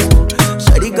 whoa.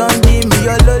 Shawty gon' give me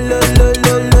your lo, lo, lo,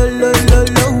 lo, lo, lo, lo,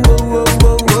 lo, oh,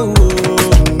 oh, oh,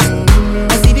 oh.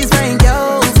 I see this fine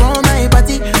girl from my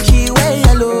party, she wear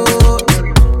yellow.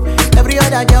 Every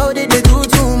other girl they do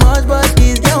too much, but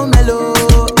this girl mellow.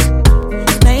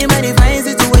 Now in my divine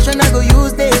situation, I go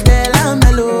use they tell I'm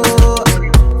mellow.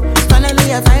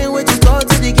 Finally I find way to talk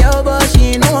to the girl, but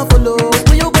she ain't no one follow.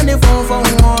 When you gonna phone for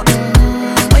one?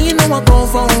 When you know I come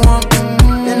for one?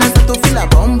 Then I start to feel a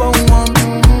bum bum one.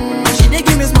 She dey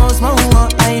give me small small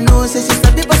one. I know say she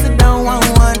start to pass it down one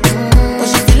one. But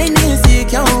she feeling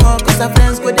insecure one. Cause her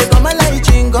friends go they come a light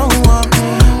ring go on.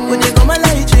 Go they come a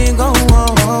light ring go on.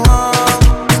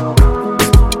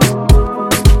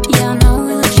 Yeah, I know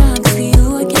we look shy, but for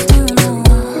you I get down low.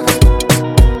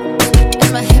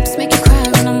 And my hips make you cry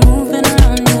when I'm moving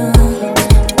around you.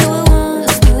 Do it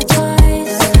once, do it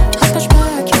twice. I push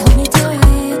back, you hold me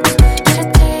tight. Get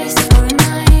a taste for a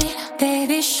night.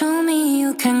 Baby, show me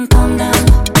you can calm down,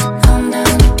 calm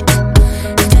down.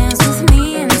 Dance with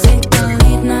me and take the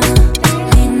lead now,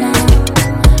 lead now.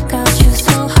 Got you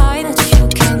so high that you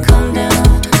can't come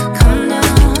down, come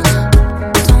down.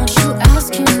 Don't you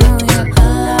ask, you know you're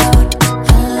allowed,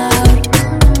 allowed.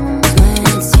 When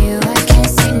it's you, I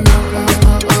can't say no.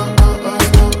 Oh, oh, oh, oh, oh,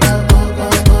 oh, oh, oh,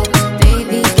 oh, oh.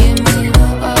 Baby, give me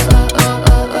low. Oh, oh, oh,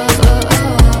 oh, oh, oh, oh,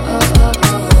 oh, oh,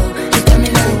 oh. You got me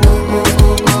like oh, oh,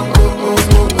 oh, oh, oh, oh,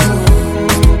 oh, oh.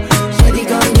 Shawty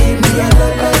gon' give me a lo,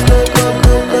 lo, lo, lo,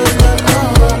 lo, lo, lo,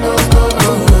 oh, oh, oh,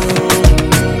 oh.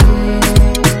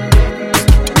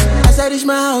 As I reach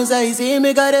my house, I see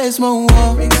me got a small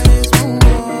wall.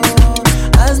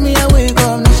 As me I wake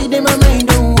up, now she did my mind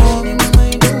don't walk.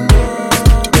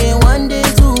 Then one day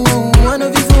two, one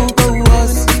of you folk go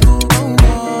us.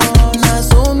 Now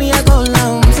so me I go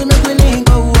down, say me we link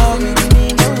go walk.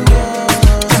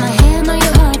 Got my hand on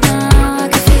your heart now, I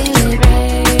can feel it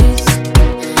race.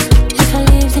 If I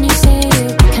leave, then you say you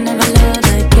can never love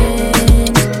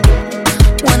again.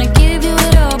 Wanna give you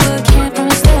it all, but can't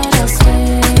promise that I'll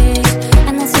stay.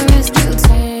 And that's a risk you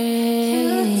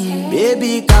take.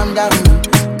 Baby, calm down,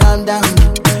 calm down.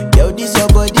 Yo, this your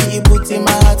body, it puts in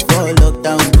my heart for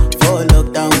lockdown, oh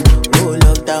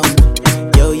lockdown.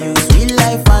 Yo, you sweet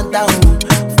life, phantom,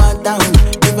 phantom.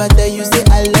 If I tell you say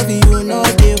I love you, no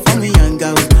day for me, young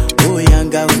girl, oh young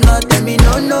girl. No, tell me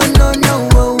no, no, no, no,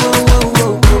 oh, oh, oh,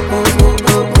 oh, oh, oh,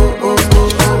 oh, oh, oh, oh, oh,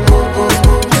 oh, oh,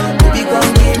 oh. Baby,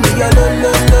 come give me your lo,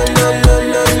 lo, lo, lo, lo,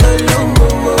 lo, lo, lo, oh,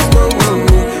 oh, oh, oh, oh.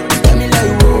 You got me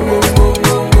like oh, oh, oh,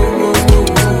 oh, oh, oh,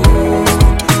 oh, oh.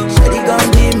 Shawty gon'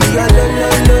 give me your lo, lo,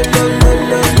 lo, lo, lo,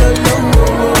 lo, lo, lo,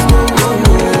 oh, oh, oh, oh,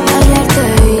 oh. Ayer te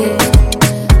vi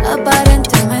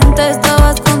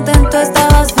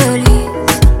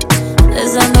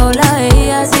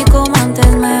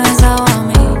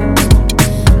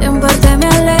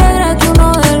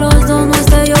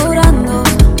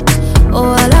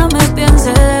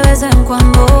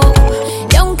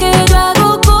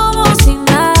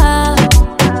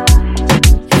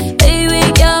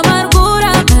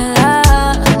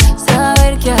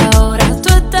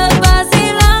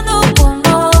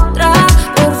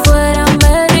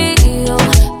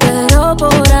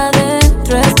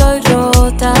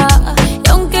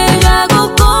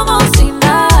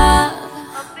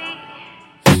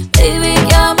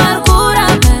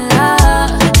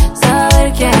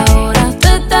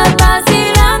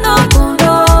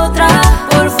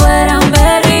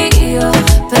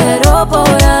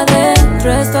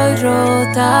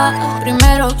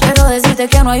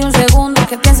decirte que no hay un segundo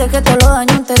que piense que te lo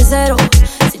daño un tercero.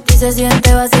 Sin ti se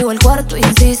siente vacío el cuarto,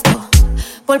 insisto.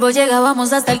 Polvo llega,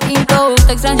 vamos hasta el quinto.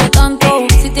 Te extraño tanto,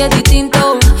 si te es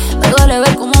distinto. Me duele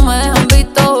ver cómo me dejan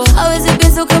visto. A veces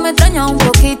pienso que me extraña un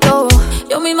poquito.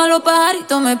 Yo misma los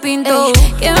pajaritos me pinto. Ey,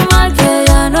 qué mal que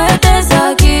ya no estés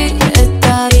aquí.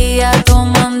 Estaría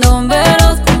tomando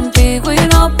velos contigo y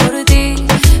no por ti,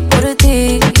 por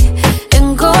ti.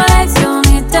 En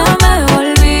coleccionista me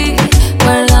volví,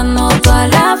 guardando todas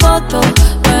las fotos.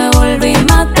 Me volví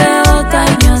más de 2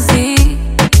 años así.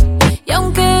 Y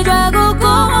aunque yo hago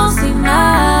como si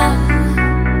nada,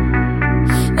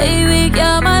 baby, qué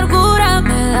amargura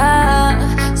me da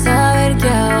saber que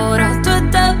ahora tú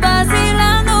estás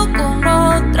vacilando con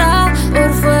otra.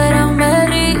 Por fuera me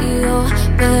río,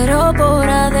 pero por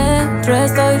adentro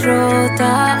estoy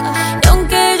rota. Y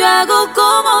aunque yo hago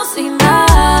como si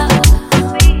nada,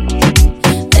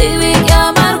 baby, qué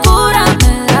amargura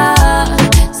me da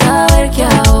saber que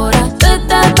ahora tú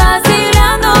estás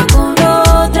vacilando con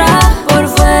otra. Por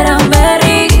fuera me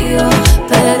río,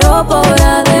 pero por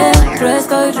adentro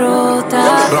estoy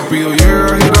rota. Rápido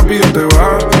llegas y rápido te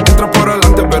vas. Entras por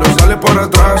adelante pero sales por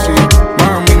atrás. Y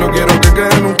mami, no quiero que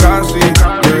quede nunca así.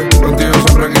 Contigo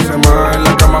siempre quise más. En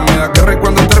la cama me da guerra y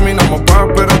cuando terminamos paz.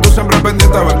 Pero tú siempre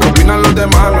pendiente a ver qué opinan los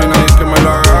demás. No hay nadie que me lo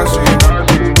haga así.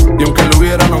 Y aunque lo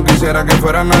hubiera, no quisiera que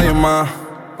fuera nadie más.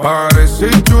 Parece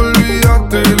que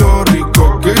olvidaste lo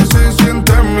rico que se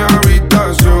siente en mi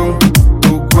habitación.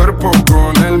 Tu cuerpo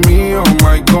con el mío,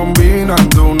 my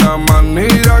combinando una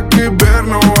manera que ver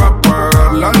no va a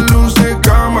apagar las luces,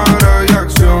 cámara y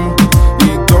acción.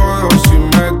 Y todo sin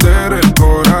meter el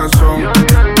corazón.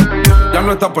 Ya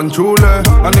no está panchule,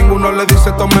 a ninguno le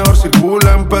dice esto mejor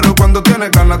circulen. Pero cuando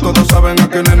tienes ganas todos saben a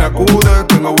qué nene acude.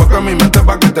 Tengo hueco en mi mente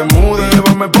pa' que te mude.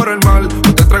 Llévame por el mal,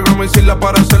 o te traigo a mi isla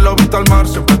para hacerlo visto al mar.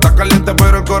 Siempre está caliente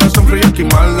pero el corazón frío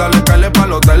esquimal. Dale, cáele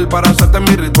pa'l hotel para hacerte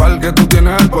mi ritual. Que tú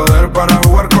tienes el poder para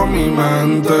jugar con mi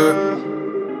mente.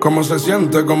 ¿Cómo se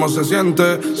siente?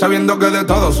 Sabiendo que de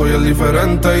todo soy el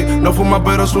diferente. Y no fuma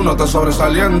pero su nota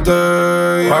sobresaliente.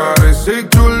 Parece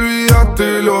que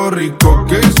olvidaste lo rico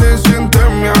que se siente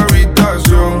en mi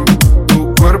habitación.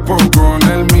 Tu cuerpo con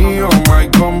el mío, my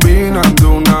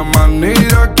combinando una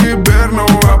manera que ver no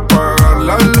va a apagar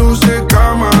las luces,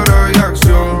 cámara y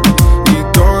acción. Y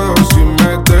todo sin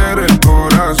meter el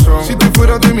corazón. Si te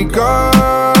fueras de mi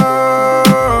cama,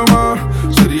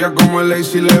 sería como el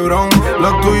Lazy Lebron.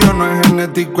 Lo tuyo no es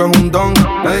genético, es un don.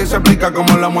 Nadie se explica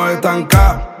cómo la mueve tan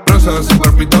K. Bronce de ese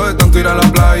cuerpito de tanto ir a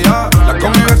la playa. La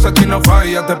convivencia aquí no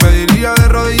falla. Te pediría de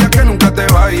rodillas que nunca te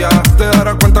vayas. Te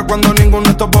darás cuenta cuando ninguno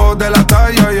de estos bobos de la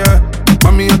talla, yeah.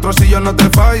 Mami, otro si yo no te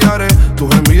fallaré. Tus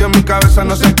gemidos en mi cabeza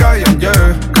no se callan,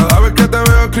 yeah. Cada vez que te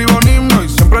veo escribo un himno y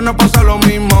siempre nos pasa lo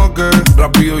mismo que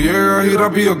rápido llegas y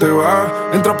rápido te vas.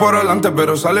 Entras por adelante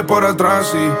pero sales por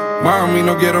atrás y mami,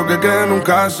 no quiero que quede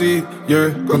nunca así,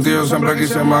 yeah. Contigo siempre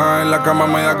quise más. En la cama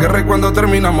me da guerra y cuando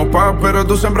terminamos paz. Pero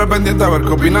tú siempre pendiente a ver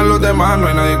qué opinan los demás. No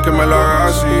hay nadie que me lo haga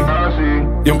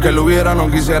así. Y aunque lo hubiera, no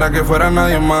quisiera que fuera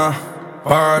nadie más.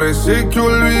 Parece que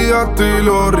olvidaste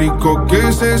lo rico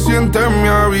que se siente en mi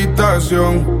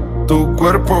habitación. Tu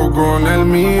cuerpo con el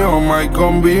mío, my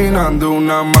combinando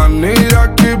una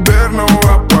manera que ver no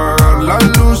va a apagar las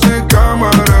luces,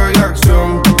 cámara y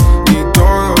acción. Y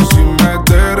todo sin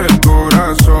meter el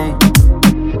corazón.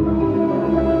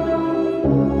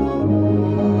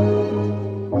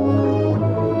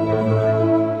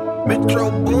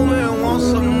 Metro Boomin, want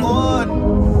some more.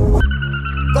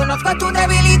 Conozco tu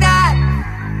debilidad.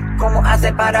 ¿Cómo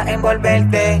haces para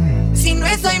envolverte? Si no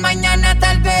es hoy, mañana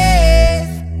tal vez.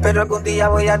 Pero algún día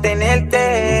voy a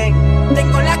tenerte.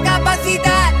 Tengo la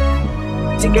capacidad.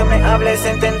 Sin que me hables,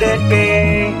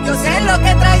 entenderte. Yo sé lo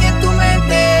que trae en tu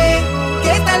mente.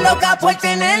 Que estás loca por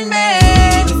tenerme.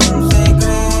 Es un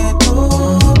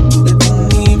secreto de tu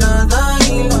mirada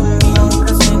y lo mío, un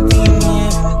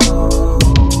presentimiento.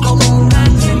 Como un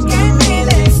ángel que me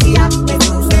decía. Es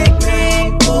un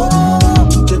secreto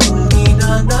de tu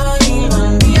mirada y lo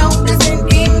mío, un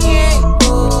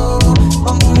presentimiento.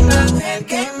 Como un ángel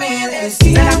que me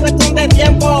decía. Será cuestión de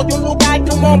tiempo, de un lugar,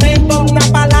 de un momento, una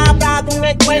palabra, de un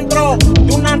encuentro,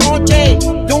 de una noche,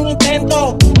 de un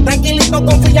intento. Tranquilito,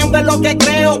 confiando en lo que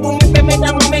creo. Tu mente me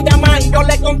llama y yo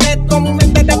le contesto. Mi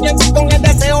mente te piensa y con el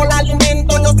deseo la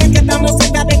alimento. Yo sé que estamos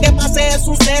cerca de que pase el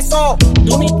suceso.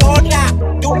 De una historia,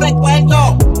 de un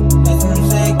recuerdo. Es un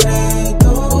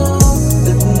secreto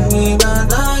de tu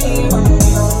mirada y lo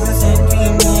mío, un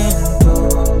presentimiento.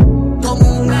 Como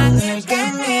un ángel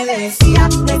que me decía.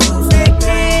 Es un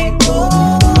secreto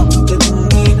de tu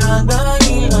mirada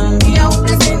y lo mío, un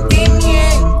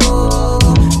presentimiento.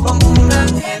 Como un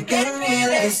ángel que me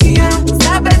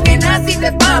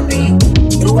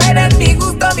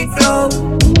flow.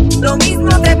 Lo mismo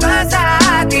te pasa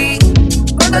a ti.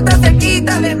 Cuando estás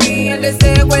cerquita de mí, el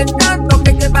deseo es tanto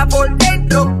que va por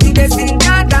dentro. Sin decir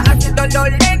nada, haciéndolo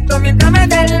lento. Mientras me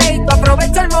deleito,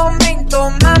 aprovecho el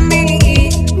momento, mami.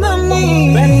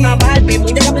 Mami. Ven una Barbie,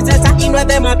 muñeca princesa y no es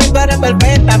de matar, tú eres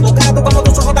perfecta. Tu cara, tú como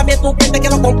tus ojos, también tu piel te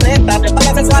quiero completa. Me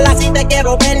parece sensual así, te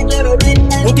quiero ver, quiero ver.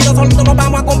 Un tiro solito nos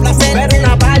vamos a complacer. Ven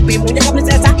una Barbie, muñeca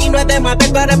princesa y no es de matar,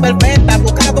 tú eres perfecta.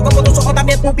 Tu cara, tú como tus ojos,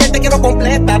 también tu piel te quiero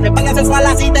completa. Me parece sensual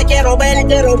así, te quiero ver,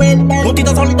 quiero ver. Un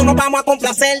tiro solito nos vamos a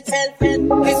complacer.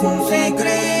 Es un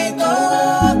secreto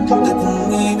de tu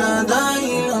mirada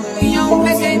y lo mío, un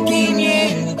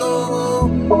presentimiento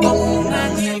como un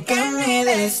ángel que me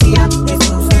decía. Es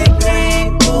un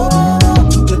secreto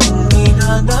de tu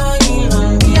mirada y lo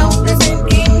mío, un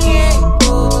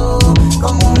presentimiento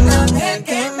como un ángel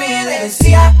que me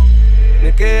decía.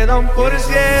 Me queda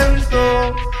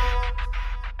 1%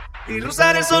 y lo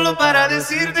usaré solo para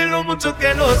decirte lo mucho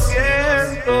que lo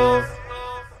siento.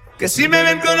 Que si me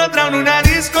ven con otra en una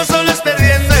disco solo es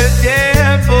perdiendo el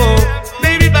tiempo.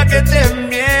 Baby, ¿pa' qué te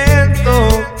miento?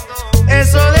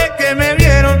 Eso de que me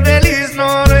vieron feliz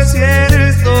no es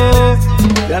cierto.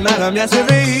 Ya nada me hace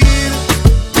reír,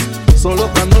 solo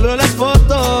cuando veo las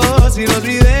fotos y los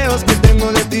videos que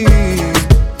tengo de ti.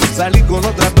 Salí con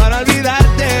otra para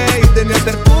olvidarte y tenía el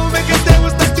perfume que te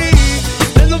gusta a ti.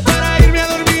 Prendo para irme a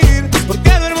dormir,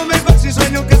 porque duermo mejor si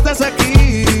sueño que estás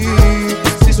aquí.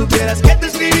 Si supieras que te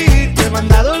escribí, te he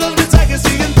mandado los mensajes,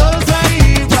 siguen todos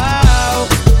ahí. Wow,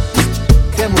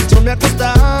 que mucho me ha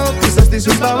costado. Quizás te hice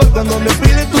un favor cuando me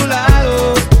fui de tu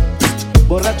lado.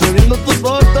 Borracho viendo tus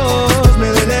fotos, me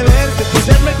duele ver que tú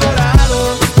seas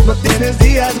mejorado. No tienes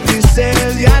días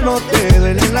grises, ya no te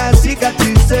duelen las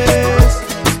cicatrices.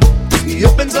 Y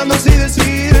yo pensando así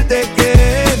decirte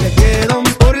que me queda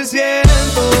 1%.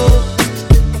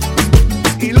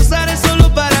 Y lo usaré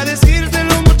solo para decirte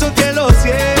lo mucho que lo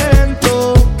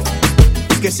siento.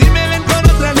 Que si me ven con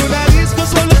otra en una disco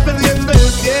solo es perdiendo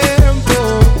el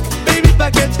tiempo. Baby,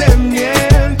 ¿pa' qué te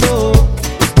miento?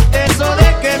 Eso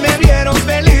de que me vieron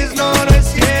feliz no es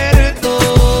cierto.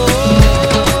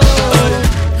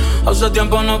 Hace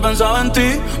tiempo no pensaba en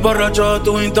ti, borracho de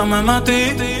tu Insta me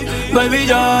metí. Baby,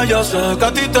 ya sé que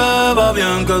a ti te va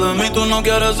bien, que de mí tú no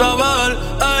quieres saber.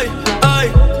 Ey, ey,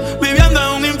 viviendo en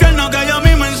un infierno que yo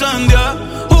mismo incendié,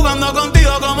 jugando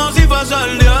contigo como si fuese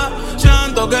el día.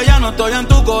 Siento que ya no estoy en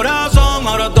tu corazón,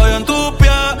 ahora estoy en tus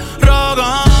pies,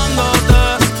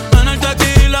 rogándote, en el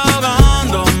tequila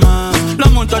ahogándome.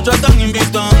 Las muchachas están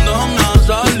invitándome a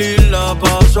salir, la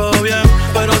paso bien,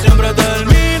 pero siempre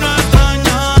termino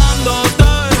extrañándote.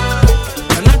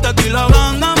 En el tequila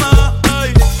ahogándome,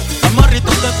 ey,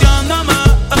 amarritos testeándome,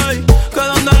 ey, que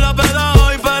donde la peda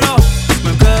hoy, pero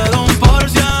me queda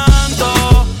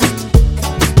 1%.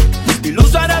 Y lo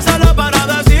usaré solo para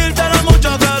decirte lo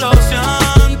mucho que lo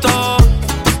siento.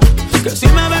 Que si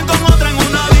me ven con otra en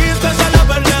una disco solo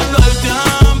perdiendo el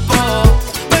tiempo.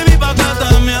 Baby, ¿pa' qué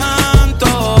te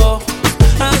miento?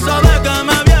 Eso de que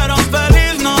me vieron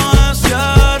feliz no es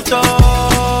cierto.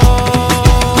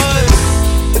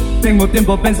 Tengo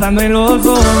tiempo pensando en los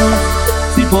dos,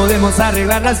 si podemos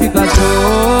arreglar la situación.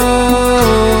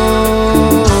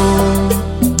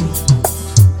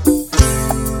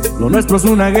 Lo nuestro es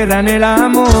una guerra en el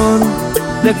amor,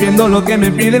 defiendo lo que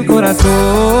me pide el corazón.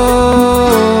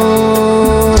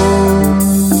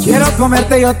 Quiero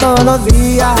comerte yo todos los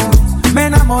días, me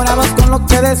enamorabas con lo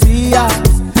que decías,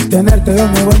 tenerte de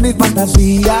nuevo en mis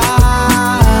fantasías.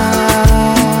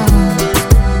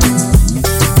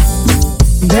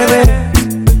 Bebé,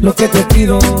 lo que te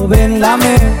pido, ven,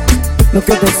 dame. Lo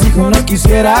que te exijo, no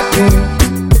quisiera que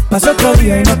pase otro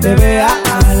día y no te vea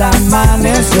al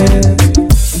amanecer.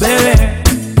 Bebé,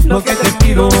 lo que te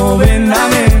pido, ven,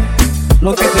 dame.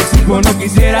 Lo que te exijo, no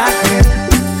quisiera que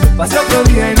pase otro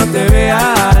día y no te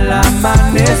vea al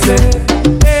amanecer.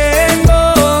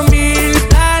 Tengo mil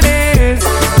planes,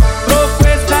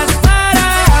 propuestas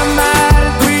para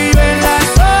amar, tú vives en la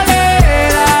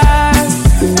soledad.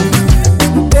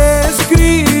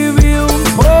 Escribí un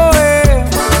poema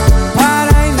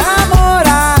para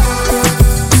enamorar,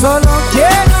 solo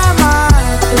quiero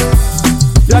amarte.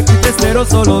 Yo aquí te espero,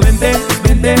 solo vente,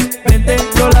 vente, vente,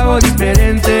 yo lo hago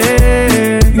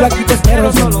diferente. Yo aquí te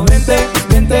espero, solo vente,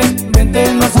 vente,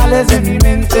 vente, no sales de mi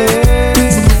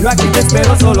mente. Yo aquí te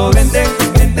espero, solo vente,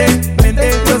 vente,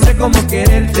 vente, yo sé cómo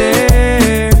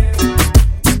quererte.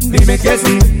 Dime que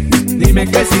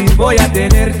sí, voy a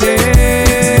tenerte.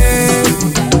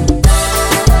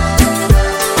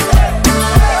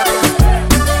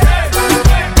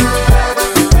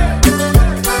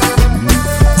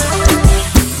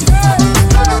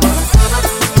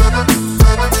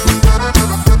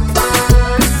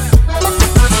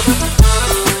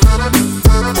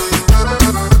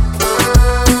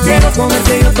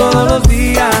 todos los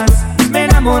días. Me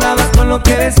enamorabas con lo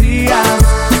que decías.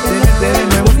 Tenerte de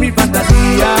nuevo es mi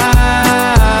fantasía.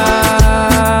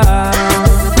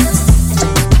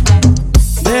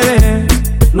 Bebé,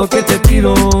 lo que te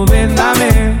pido, ven,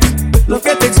 dame. Lo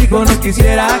que te exijo, no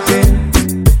quisiera que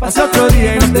pase otro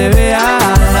día y no te vea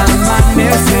al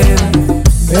amanecer.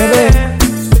 Bebé,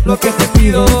 lo que te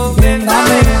pido, ven,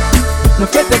 dame. Lo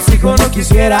que te exijo, no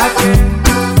quisiera que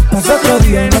pase otro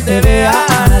día y no te vea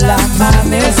al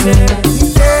amanecer.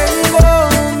 Tengo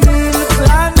mil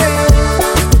planes,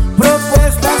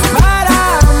 propuestas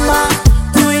para amar,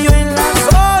 tú y yo en la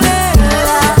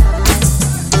soledad.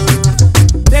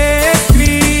 Te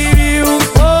escribí un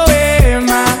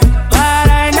poema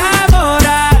para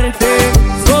enamorarte,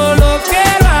 solo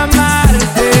quiero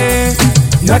amarte.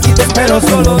 Yo aquí te espero,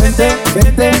 solo vente,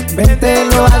 vente, vente,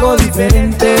 lo hago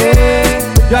diferente.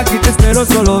 Yo aquí te espero,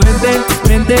 solo vente,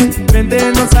 vente,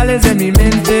 vente, no sales de mi mente.